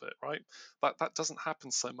a little bit, right? That doesn't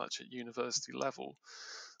happen so much at university level.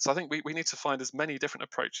 So I think we need to find as many different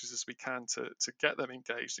approaches as we can to get them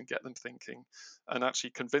engaged and get them thinking, and actually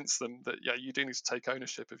convince them that, yeah, you do need to take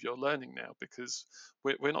ownership of your learning now, because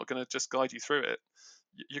we're not going to just guide you through it.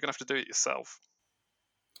 You're going to have to do it yourself.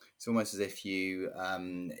 It's almost as if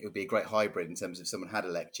it would be a great hybrid in terms of someone had a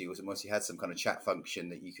lecture, or once you had some kind of chat function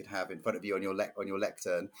that you could have in front of you on your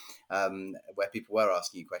lectern, where people were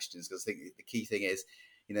asking you questions. Because I think the key thing is,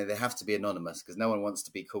 they have to be anonymous, because no one wants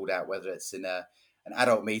to be called out, whether it's in an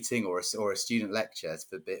adult meeting or a student lecture,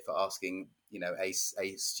 for asking a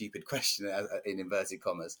stupid question in inverted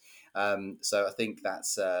commas. So I think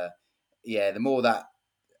that's the more that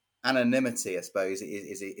anonymity, I suppose,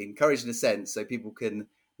 is encouraged in a sense, so people can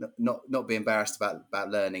not be embarrassed about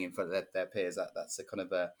learning in front of their peers. That's a kind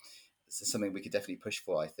of something we could definitely push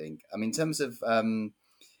for, I think. I mean, in terms of the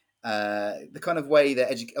kind of way that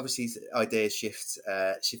obviously ideas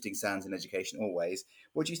shifting sands in education always.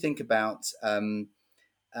 What do you think about the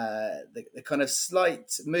kind of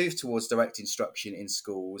slight move towards direct instruction in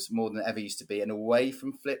schools more than it ever used to be, and away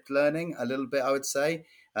from flipped learning a little bit, I would say,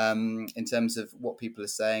 in terms of what people are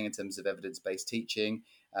saying, in terms of evidence-based teaching?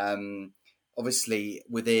 Obviously,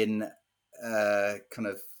 within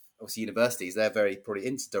obviously universities, they're very probably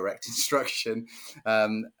into direct instruction.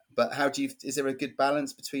 But is there a good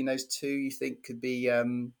balance between those two, you think, could be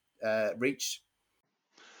reached?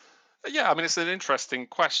 Yeah, I mean, it's an interesting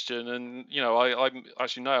question, and I'm,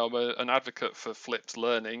 as you know, I'm an advocate for flipped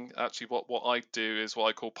learning. Actually, what I do is what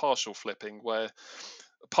I call partial flipping, where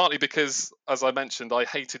partly because, as I mentioned, I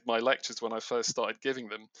hated my lectures when I first started giving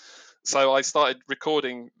them, so I started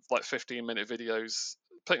recording like 15-minute videos,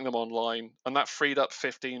 putting them online, and that freed up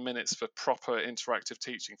 15 minutes for proper interactive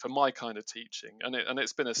teaching, for my kind of teaching, and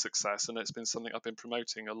it's been a success, and it's been something I've been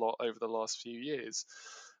promoting a lot over the last few years.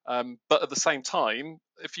 But at the same time,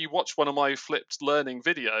 if you watch one of my flipped learning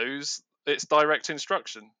videos, it's direct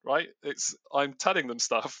instruction, right? I'm telling them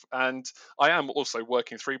stuff, and I am also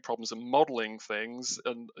working through problems and modeling things,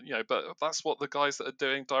 and but that's what the guys that are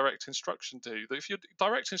doing direct instruction do. If you're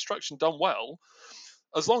direct instruction done well,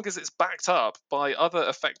 as long as it's backed up by other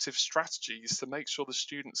effective strategies to make sure the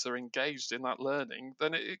students are engaged in that learning,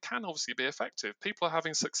 then it can obviously be effective. People are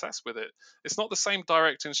having success with it. It's not the same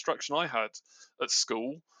direct instruction I had at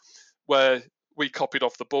school, where we copied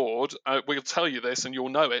off the board. We'll tell you this and you'll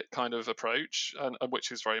know it kind of approach, and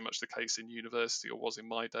which is very much the case in university, or was in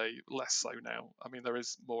my day, less so now. I mean, there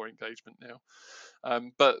is more engagement now.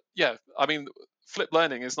 But yeah, I mean, flipped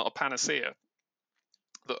learning is not a panacea.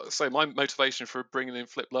 So my motivation for bringing in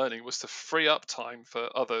flipped learning was to free up time for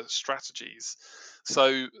other strategies.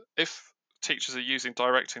 So if teachers are using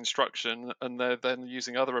direct instruction and they're then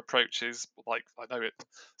using other approaches, like, I know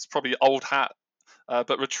it's probably old hat,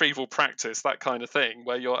 but retrieval practice, that kind of thing,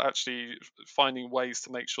 where you're actually finding ways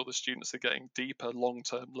to make sure the students are getting deeper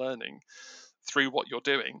long-term learning through what you're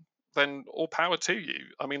doing, then all power to you.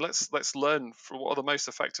 I mean, let's learn from what are the most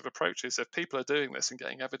effective approaches. If people are doing this and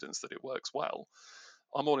getting evidence that it works well,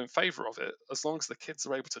 I'm all in favor of it, as long as the kids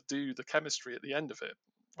are able to do the chemistry at the end of it,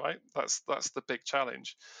 right? That's the big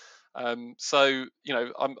challenge. So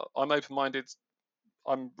I'm open-minded.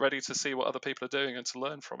 I'm ready to see what other people are doing and to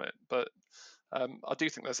learn from it. But I do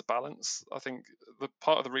think there's a balance. I think the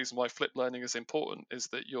part of the reason why flipped learning is important is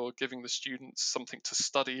that you're giving the students something to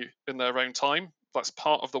study in their own time. That's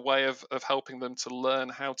part of the way of helping them to learn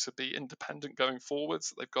how to be independent going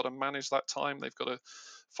forwards. They've got to manage that time. They've got to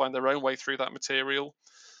find their own way through that material.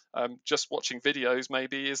 Just watching videos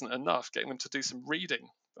maybe isn't enough. Getting them to do some reading.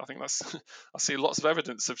 I think that's I see lots of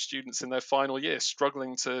evidence of students in their final year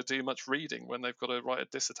struggling to do much reading when they've got to write a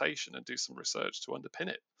dissertation and do some research to underpin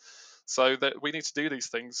it. So that we need to do these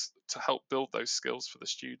things to help build those skills for the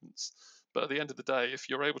students. But at the end of the day, if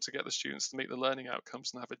you're able to get the students to meet the learning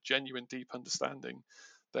outcomes and have a genuine deep understanding,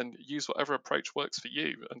 then use whatever approach works for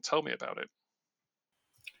you and tell me about it.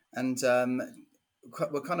 And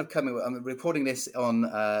we're kind of coming. I'm reporting this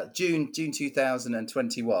on June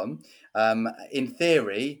 2021. In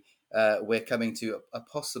theory, we're coming to a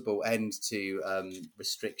possible end to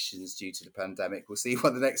restrictions due to the pandemic. We'll see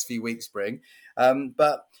what the next few weeks bring.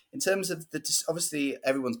 But in terms of obviously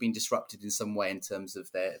everyone's been disrupted in some way in terms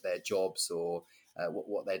of their jobs or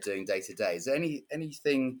what they're doing day to day. Is there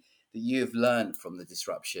anything that you've learned from the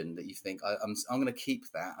disruption that you think I'm going to keep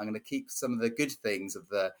that? I'm going to keep some of the good things of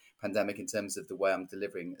the pandemic in terms of the way I'm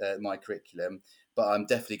delivering my curriculum, but I'm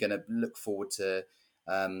definitely going to look forward to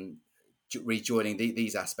rejoining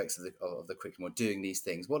these aspects of the curriculum or doing these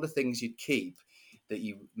things. What are the things you'd keep that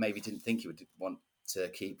you maybe didn't think you would want to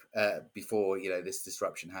keep before this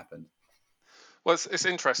disruption happened? Well, it's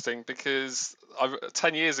interesting because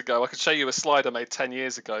 10 years ago, I could show you a slide I made 10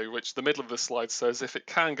 years ago, which the middle of the slide says if it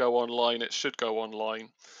can go online, it should go online.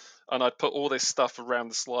 And I'd put all this stuff around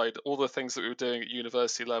the slide, all the things that we were doing at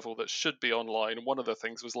university level that should be online. And one of the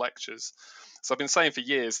things was lectures. So I've been saying for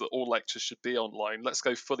years that all lectures should be online. Let's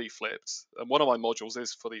go fully flipped. And one of my modules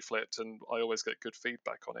is fully flipped, and I always get good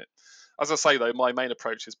feedback on it. As I say, though, my main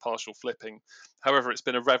approach is partial flipping. However, it's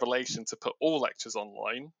been a revelation to put all lectures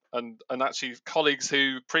online. And actually, colleagues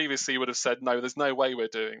who previously would have said, no, there's no way we're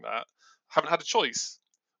doing that, haven't had a choice.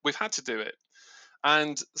 We've had to do it.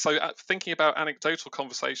 And so, thinking about anecdotal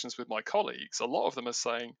conversations with my colleagues, a lot of them are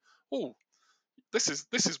saying, "Oh, this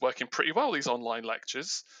is working pretty well. These online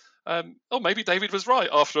lectures. Oh, maybe David was right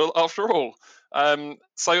after all."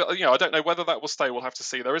 So I don't know whether that will stay. We'll have to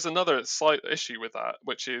see. There is another slight issue with that,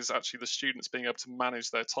 which is actually the students being able to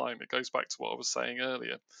manage their time. It goes back to what I was saying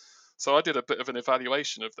earlier. So I did a bit of an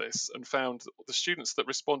evaluation of this and found the students that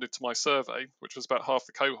responded to my survey, which was about half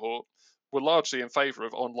the cohort, were largely in favour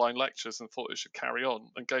of online lectures and thought it should carry on,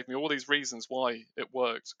 and gave me all these reasons why it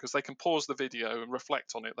worked, because they can pause the video and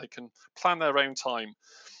reflect on it. They can plan their own time.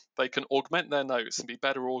 They can augment their notes and be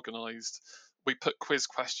better organised. We put quiz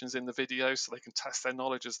questions in the video so they can test their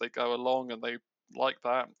knowledge as they go along, and they like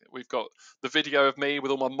that. We've got the video of me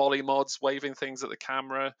with all my Molly mods waving things at the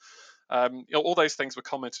camera. All those things were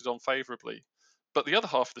commented on favourably. But the other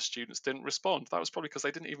half of the students didn't respond. That was probably because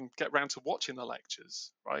they didn't even get round to watching the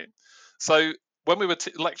lectures, right? So when we were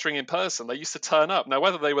lecturing in person, they used to turn up. Now,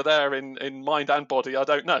 whether they were there in mind and body, I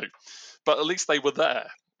don't know. But at least they were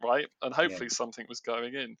there, right? And hopefully something was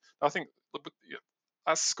going in. I think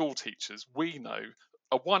as school teachers, we know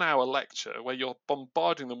a 1 hour lecture where you're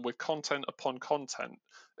bombarding them with content upon content.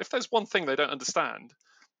 If there's one thing they don't understand,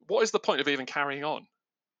 what is the point of even carrying on?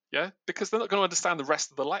 Yeah, because they're not going to understand the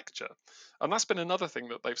rest of the lecture. And that's been another thing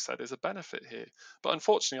that they've said is a benefit here. But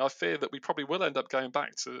unfortunately, I fear that we probably will end up going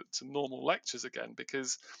back to normal lectures again,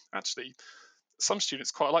 because actually some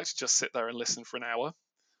students quite like to just sit there and listen for an hour,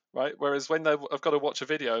 right? Whereas when they've got to watch a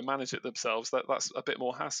video and manage it themselves, that's a bit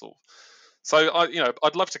more hassle. So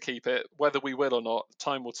I'd love to keep it. Whether we will or not,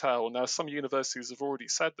 time will tell. Now, some universities have already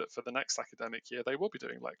said that for the next academic year, they will be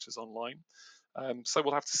doing lectures online. So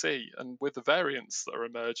we'll have to see. And with the variants that are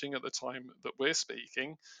emerging at the time that we're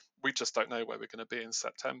speaking, we just don't know where we're going to be in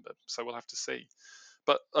September. So we'll have to see.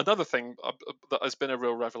 But another thing that has been a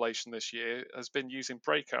real revelation this year has been using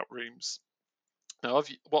breakout rooms. Now,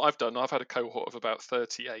 what I've done, I've had a cohort of about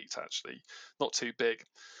 38 actually, not too big.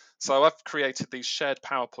 So I've created these shared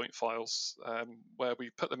PowerPoint files where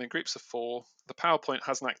we put them in groups of 4. The PowerPoint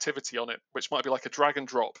has an activity on it, which might be like a drag and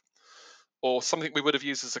drop, or something we would have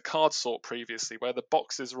used as a card sort previously, where the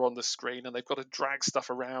boxes are on the screen and they've got to drag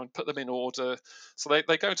stuff around, put them in order. So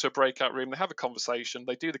they go into a breakout room, they have a conversation,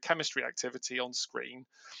 they do the chemistry activity on screen.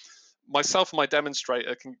 Myself and my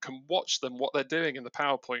demonstrator can watch them, what they're doing in the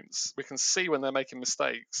PowerPoints. We can see when they're making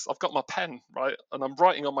mistakes. I've got my pen, right? And I'm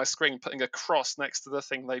writing on my screen, putting a cross next to the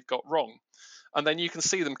thing they've got wrong. And then you can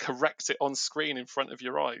see them correct it on screen in front of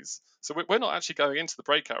your eyes. So we're not actually going into the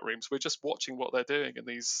breakout rooms. We're just watching what they're doing in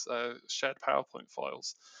these shared PowerPoint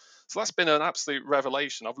files. So that's been an absolute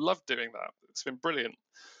revelation. I've loved doing that. It's been brilliant.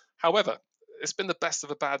 However, it's been the best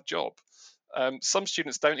of a bad job. Some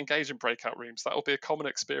students don't engage in breakout rooms. That will be a common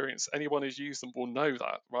experience. Anyone who's used them will know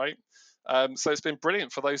that, right? So it's been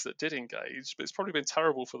brilliant for those that did engage, but it's probably been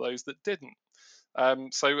terrible for those that didn't.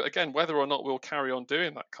 So again, whether or not we'll carry on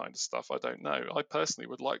doing that kind of stuff, I don't know. I personally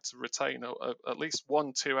would like to retain at least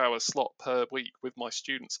 1 2 hour slot per week with my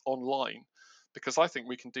students online, because I think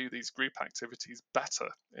we can do these group activities better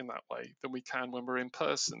in that way than we can when we're in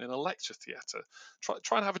person in a lecture theatre.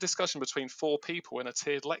 Try and have a discussion between 4 people in a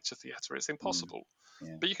tiered lecture theatre. It's impossible,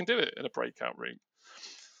 Yeah. but you can do it in a breakout room.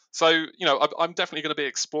 So, I'm definitely going to be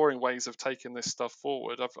exploring ways of taking this stuff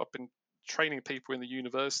forward. I've been training people in the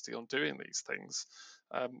university on doing these things,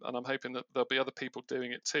 and I'm hoping that there'll be other people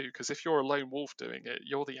doing it too. Because if you're a lone wolf doing it,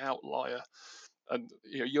 you're the outlier, and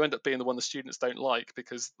you end up being the one the students don't like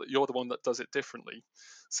because you're the one that does it differently.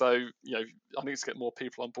 So, I need to get more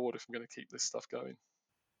people on board if I'm going to keep this stuff going.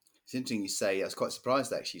 It's interesting you say. I was quite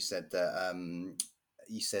surprised actually.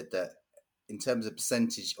 You said that in terms of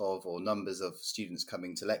percentage of or numbers of students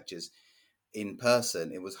coming to lectures in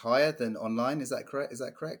person, it was higher than online. Is that correct? Is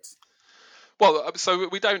that correct? Well, so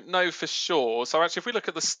we don't know for sure. So actually, if we look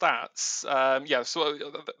at the stats, so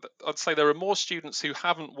I'd say there are more students who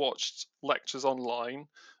haven't watched lectures online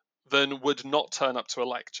than would not turn up to a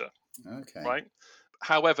lecture, Okay. right?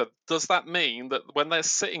 However, does that mean that when they're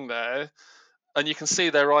sitting there and you can see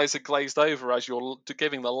their eyes are glazed over as you're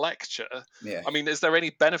giving the lecture, Yeah. I mean, is there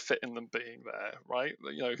any benefit in them being there, right?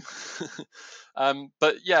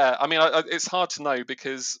 But yeah, I mean, it's hard to know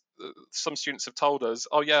because some students have told us,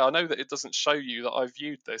 oh yeah, I know that it doesn't show you that I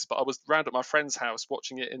viewed this, but I was round at my friend's house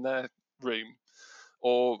watching it in their room.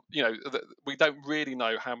 Or, we don't really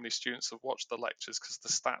know how many students have watched the lectures because the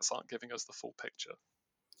stats aren't giving us the full picture.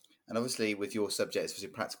 And obviously, with your subject, it's a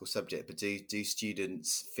practical subject, but do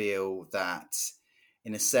students feel that,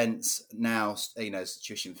 in a sense, now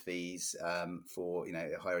tuition fees for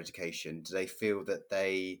higher education, do they feel that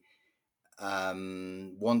they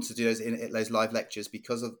want to do those live lectures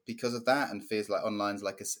because of that, and feels like online's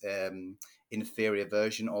like a inferior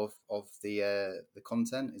version of the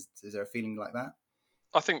content? Is there a feeling like that?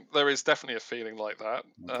 I think there is definitely a feeling like that.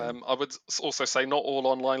 Okay. I would also say not all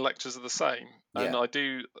online lectures are the same. And Yeah. I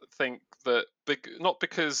do think that not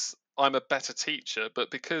because I'm a better teacher,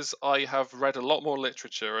 but because I have read a lot more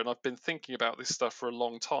literature and I've been thinking about this stuff for a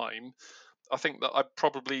long time, I think that I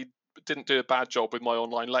probably didn't do a bad job with my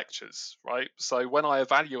online lectures, right? So when I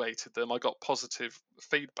evaluated them, I got positive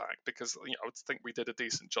feedback because I would think we did a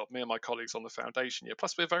decent job, me and my colleagues on the foundation year.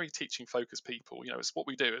 Plus, we're very teaching focused people. It's what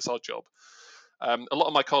we do; it's our job. A lot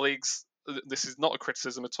of my colleagues, this is not a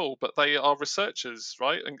criticism at all, but they are researchers,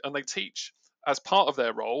 right? And they teach as part of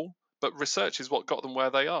their role, but research is what got them where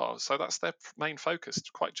they are. So that's their main focus,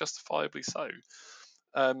 quite justifiably so.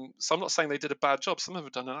 So I'm not saying they did a bad job. Some of them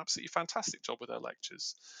have done an absolutely fantastic job with their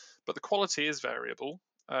lectures, but the quality is variable.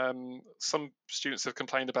 Some students have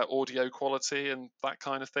complained about audio quality and that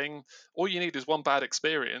kind of thing. All you need is one bad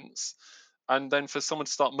experience, and then for someone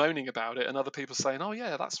to start moaning about it, and other people saying, "Oh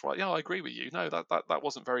yeah, that's right. Yeah, I agree with you. No, that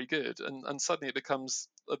wasn't very good," and suddenly it becomes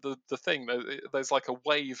the thing. There's like a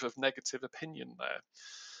wave of negative opinion there.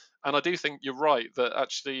 And I do think you're right that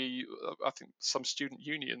actually, I think some student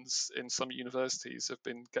unions in some universities have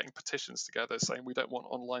been getting petitions together saying we don't want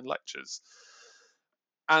online lectures.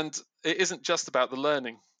 And it isn't just about the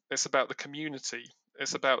learning, it's about the community.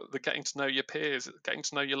 It's about the getting to know your peers, getting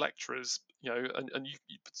to know your lecturers, and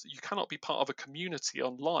you cannot be part of a community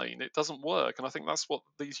online. It doesn't work. And I think that's what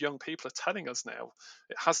these young people are telling us now.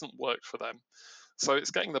 It hasn't worked for them. So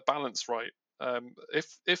it's getting the balance right.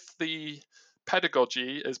 If the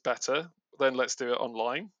pedagogy is better, then let's do it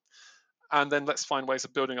online, and then let's find ways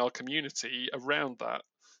of building our community around that.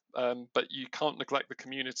 But you can't neglect the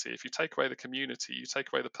community. If you take away the community, you take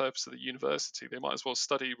away the purpose of the university. They might as well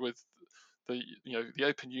study with the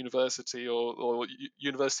Open University or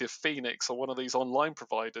University of Phoenix or one of these online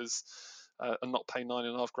providers and not pay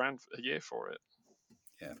 £9,500 a year for it.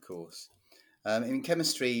 Yeah, of course. In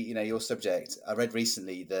chemistry, your subject, I read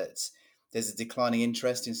recently that there's a declining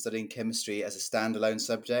interest in studying chemistry as a standalone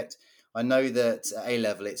subject. I know that at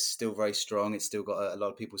A-level it's still very strong. It's still got a lot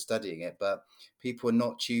of people studying it, but people are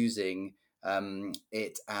not choosing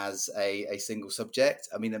it as a single subject.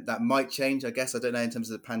 I mean, that might change, I guess. I don't know. In terms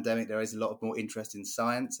of the pandemic, there is a lot of more interest in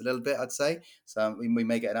science, a little bit, I'd say. So we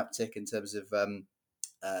may get an uptick in terms of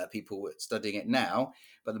people studying it now,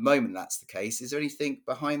 but at the moment that's the case. Is there anything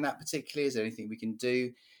behind that particularly? Is there anything we can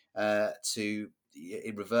do to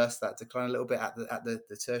reverse that decline a little bit at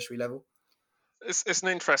the tertiary level? It's an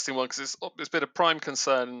interesting one because it's been a prime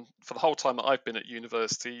concern for the whole time that I've been at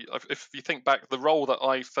university. If you think back, the role that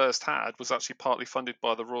I first had was actually partly funded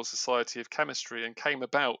by the Royal Society of Chemistry and came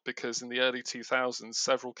about because in the early 2000s,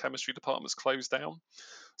 several chemistry departments closed down.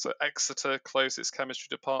 So Exeter closed its chemistry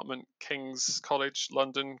department, King's College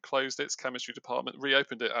London closed its chemistry department,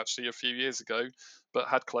 reopened it actually a few years ago, but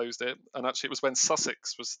had closed it. And actually it was when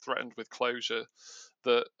Sussex was threatened with closure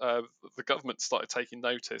that the government started taking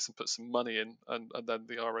notice and put some money in, and then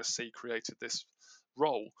the RSC created this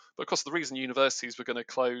role. But of course, the reason universities were going to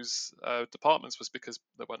close departments was because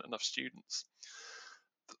there weren't enough students.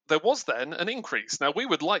 There was then an increase. Now, we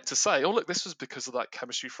would like to say, oh, look, this was because of that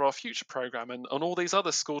Chemistry for Our Future programme and all these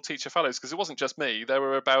other school teacher fellows, because it wasn't just me. There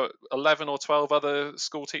were about 11 or 12 other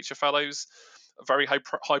school teacher fellows. A very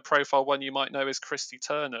high profile one you might know is Christy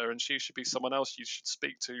Turner, and she should be someone else you should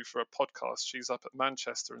speak to for a podcast. She's up at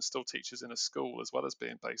Manchester and still teaches in a school as well as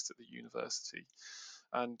being based at the university.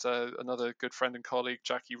 And another good friend and colleague,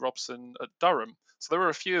 Jackie Robson at Durham. So there were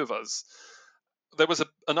a few of us. There was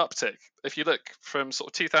an uptick. If you look from sort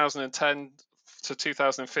of 2010 to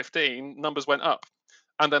 2015, numbers went up,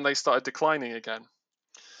 and then they started declining again.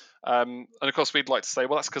 And of course, we'd like to say,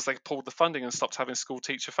 well, that's because they pulled the funding and stopped having school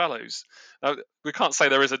teacher fellows. Now, we can't say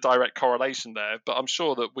there is a direct correlation there, but I'm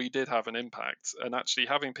sure that we did have an impact. And actually,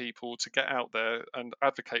 having people to get out there and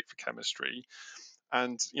advocate for chemistry.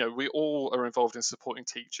 And we all are involved in supporting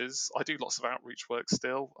teachers. I do lots of outreach work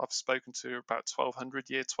still. I've spoken to about 1,200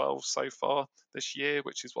 year 12 so far this year,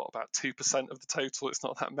 which is about 2% of the total. It's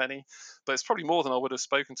not that many, but it's probably more than I would have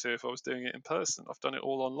spoken to if I was doing it in person. I've done it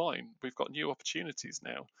all online. We've got new opportunities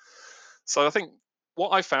now. So I think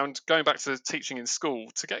what I found going back to teaching in school,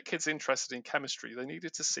 to get kids interested in chemistry, they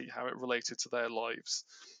needed to see how it related to their lives.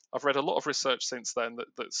 I've read a lot of research since then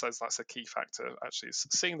that says that's a key factor, actually, is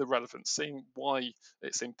seeing the relevance, seeing why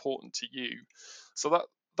it's important to you. So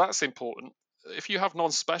that's important. If you have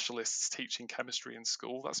non-specialists teaching chemistry in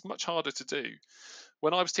school, that's much harder to do.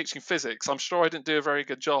 When I was teaching physics, I'm sure I didn't do a very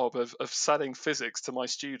good job of selling physics to my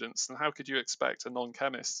students. And how could you expect a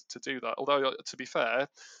non-chemist to do that? Although, to be fair,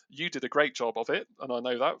 you did a great job of it. And I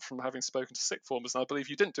know that from having spoken to sixth formers. And I believe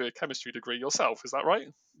you didn't do a chemistry degree yourself. Is that right?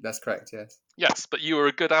 That's correct, yes. Yes, but you were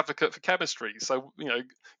a good advocate for chemistry. So,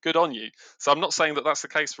 good on you. So I'm not saying that that's the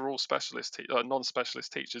case for all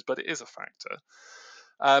non-specialist teachers, but it is a factor.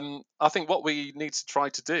 I think what we need to try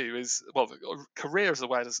to do is, careers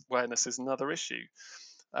awareness is another issue.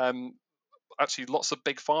 Actually, lots of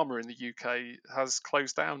big pharma in the UK has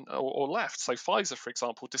closed down or left. So Pfizer, for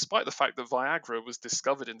example, despite the fact that Viagra was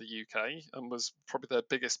discovered in the UK and was probably their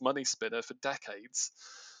biggest money spinner for decades,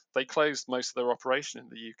 they closed most of their operation in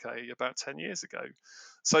the UK about 10 years ago.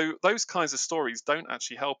 So those kinds of stories don't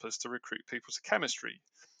actually help us to recruit people to chemistry.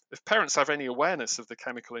 If parents have any awareness of the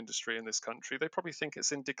chemical industry in this country, they probably think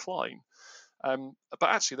it's in decline. But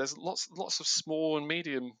actually, there's lots of small and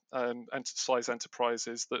medium size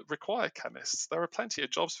enterprises that require chemists. There are plenty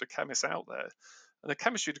of jobs for chemists out there. And a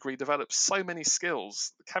chemistry degree develops so many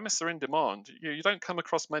skills. Chemists are in demand. You don't come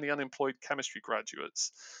across many unemployed chemistry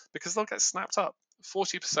graduates because they'll get snapped up.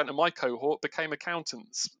 40% of my cohort became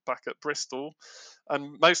accountants back at Bristol,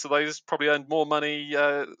 and most of those probably earned more money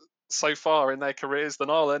so far in their careers than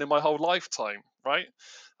I'll earn in my whole lifetime, right?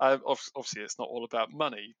 Obviously, it's not all about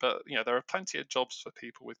money, but there are plenty of jobs for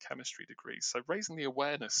people with chemistry degrees. So raising the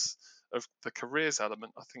awareness of the careers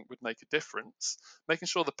element, I think, would make a difference. Making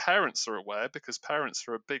sure the parents are aware, because parents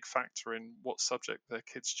are a big factor in what subject their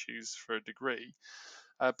kids choose for a degree.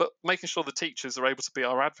 But making sure the teachers are able to be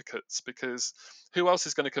our advocates, because who else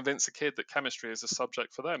is going to convince a kid that chemistry is a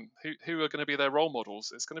subject for them? Who are going to be their role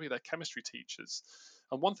models? It's going to be their chemistry teachers.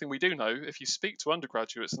 And one thing we do know, if you speak to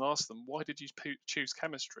undergraduates and ask them, why did you choose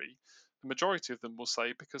chemistry? The majority of them will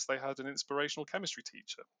say because they had an inspirational chemistry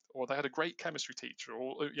teacher, or they had a great chemistry teacher,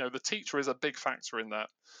 or the teacher is a big factor in that.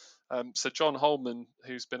 So John Holman,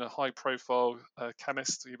 who's been a high-profile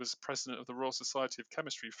chemist, he was president of the Royal Society of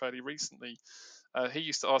Chemistry fairly recently. He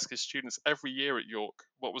used to ask his students every year at York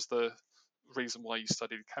what was the reason why you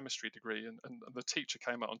studied a chemistry degree, and the teacher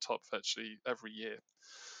came out on top virtually every year.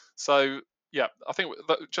 So yeah, I think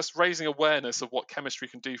that just raising awareness of what chemistry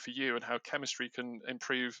can do for you and how chemistry can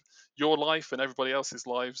improve your life and everybody else's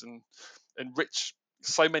lives and enrich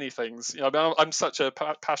so many things. I mean, I'm such a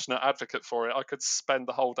passionate advocate for it. I could spend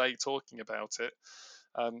the whole day talking about it.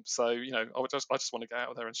 So I just want to get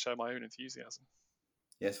out there and share my own enthusiasm.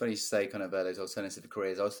 Yeah, it's funny you say kind of those alternative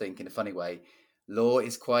careers. I was thinking, in a funny way, law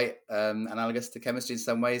is quite analogous to chemistry in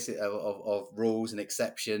some ways, of rules and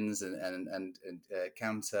exceptions and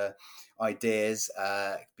counter ideas,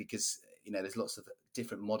 because there's lots of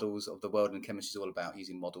different models of the world, and chemistry is all about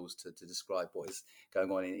using models to describe what is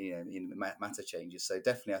going on in matter changes. So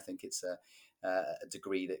definitely, I think it's a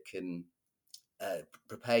degree that can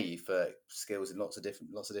prepare you for skills in lots of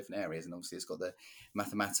different areas, and obviously it's got the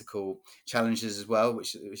mathematical challenges as well,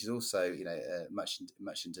 which is also much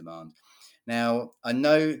in demand. Now, I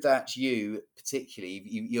know that you particularly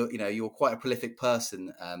you're quite a prolific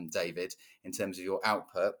person, David, in terms of your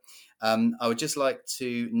output. I would just like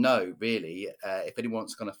to know, really, if anyone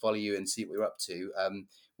wants to kind of follow you and see what you're up to,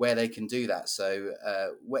 where they can do that. So,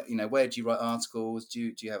 where do you write articles?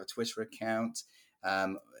 Do you have a Twitter account?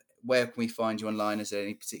 Where can we find you online? Is there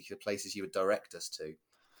any particular places you would direct us to?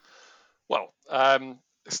 Well,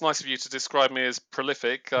 it's nice of you to describe me as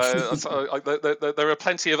prolific. There are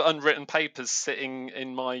plenty of unwritten papers sitting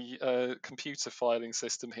in my computer filing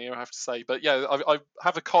system here, I have to say. But yeah, I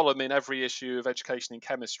have a column in every issue of Education in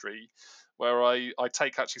Chemistry where I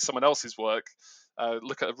take actually someone else's work,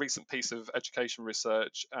 look at a recent piece of education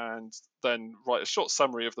research, and then write a short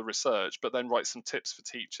summary of the research, but then write some tips for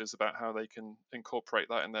teachers about how they can incorporate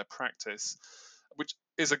that in their practice, which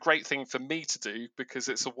is a great thing for me to do because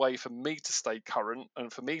it's a way for me to stay current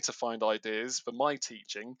and for me to find ideas for my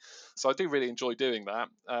teaching. So I do really enjoy doing that.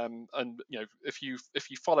 And if you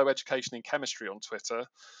follow Education in Chemistry on Twitter,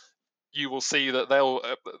 you will see that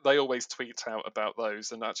they always tweet out about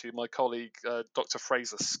those. And actually, my colleague Dr.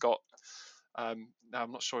 Fraser Scott. Now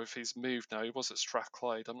I'm not sure if he's moved now. He was at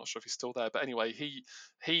Strathclyde. I'm not sure if he's still there. But anyway,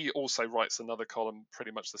 he also writes another column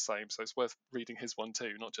pretty much the same. So it's worth reading his one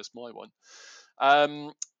too, not just my one.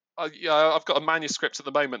 I've got a manuscript at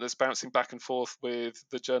the moment that's bouncing back and forth with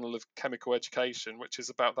the Journal of Chemical Education, which is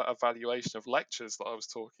about that evaluation of lectures that I was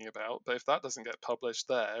talking about. But if that doesn't get published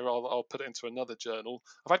there, I'll put it into another journal.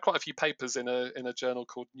 I've had quite a few papers in a journal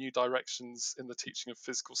called New Directions in the Teaching of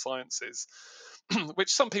Physical Sciences,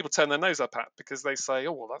 which some people turn their nose up at because they say,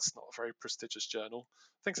 oh, well, that's not a very prestigious journal.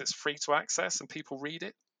 I think it's free to access and people read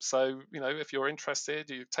it. So, if you're interested,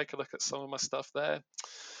 you take a look at some of my stuff there.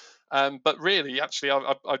 But really, actually,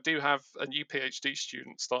 I do have a new PhD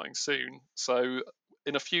student starting soon. So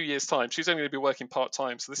in a few years' time, she's only going to be working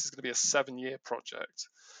part-time. So this is going to be a 7-year project.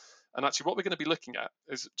 And actually, what we're going to be looking at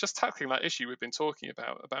is just tackling that issue we've been talking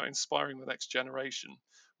about inspiring the next generation.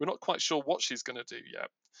 We're not quite sure what she's going to do yet.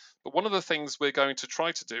 But one of the things we're going to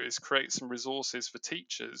try to do is create some resources for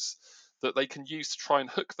teachers that they can use to try and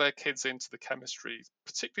hook their kids into the chemistry,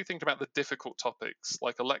 particularly thinking about the difficult topics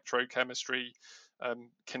like electrochemistry,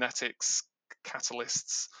 kinetics,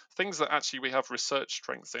 catalysts, things that actually we have research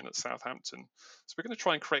strength in at Southampton. So we're going to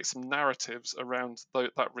try and create some narratives around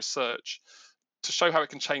that research to show how it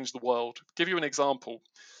can change the world. Give you an example,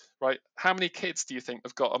 right? How many kids do you think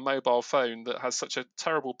have got a mobile phone that has such a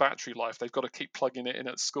terrible battery life they've got to keep plugging it in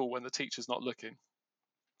at school when the teacher's not looking?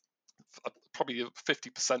 Probably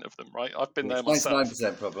 50% of them, right? I've been there myself.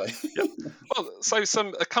 99% probably. Yep. Well, so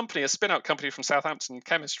a spin-out company from Southampton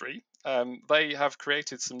Chemistry, they have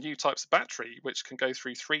created some new types of battery which can go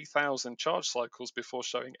through 3,000 charge cycles before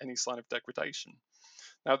showing any sign of degradation.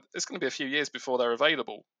 Now, it's going to be a few years before they're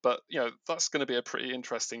available, but that's going to be a pretty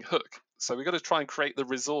interesting hook. So we've got to try and create the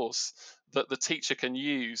resource that the teacher can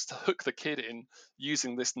use to hook the kid in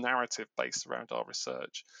using this narrative based around our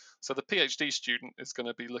research. So the PhD student is going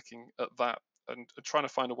to be looking at that and trying to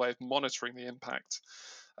find a way of monitoring the impact.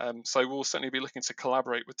 So we'll certainly be looking to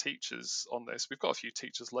collaborate with teachers on this. We've got a few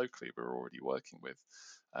teachers locally we're already working with.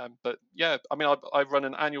 But yeah, I mean, I run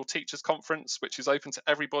an annual teachers conference, which is open to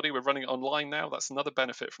everybody. We're running it online now. That's another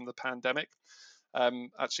benefit from the pandemic.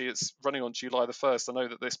 Actually, it's running on July the 1st. I know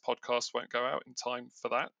that this podcast won't go out in time for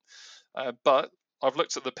that. But I've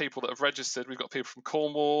looked at the people that have registered. We've got people from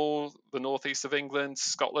Cornwall, the northeast of England,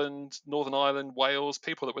 Scotland, Northern Ireland, Wales,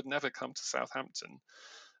 people that would never come to Southampton.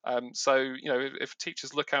 So, if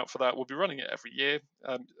teachers look out for that, we'll be running it every year.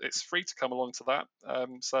 It's free to come along to that.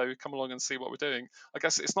 So come along and see what we're doing. I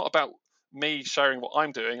guess it's not about me sharing what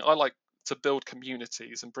I'm doing, I like to build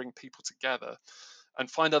communities and bring people together and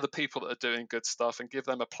find other people that are doing good stuff and give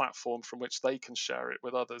them a platform from which they can share it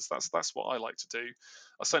with others. That's what I like to do.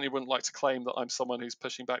 I certainly wouldn't like to claim that I'm someone who's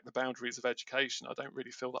pushing back the boundaries of education. I don't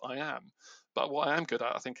really feel that I am. But what I am good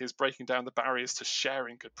at, I think, is breaking down the barriers to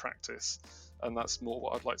sharing good practice. And that's more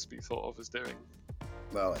what I'd like to be thought of as doing.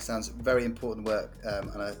 Well, it sounds very important work,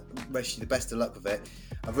 and I wish you the best of luck with it.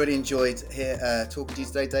 I've really enjoyed talking to you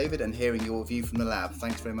today, David, and hearing your view from the lab.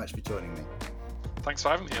 Thanks very much for joining me. Thanks for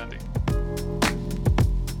having me, Andy.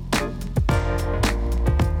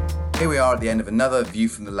 Here we are at the end of another View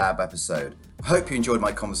from the Lab episode. I hope you enjoyed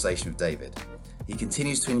my conversation with David. He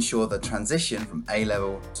continues to ensure the transition from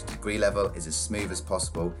A-level to degree level is as smooth as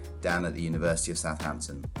possible down at the University of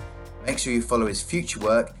Southampton. Make sure you follow his future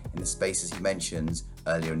work in the spaces he mentions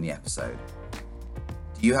earlier in the episode.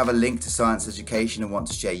 Do you have a link to science education and want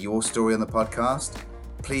to share your story on the podcast?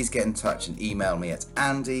 Please get in touch and email me at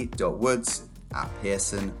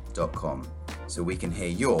andy.woods@pearson.com so we can hear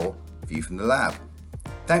your view from the lab.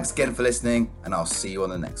 Thanks again for listening, and I'll see you on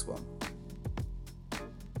the next one.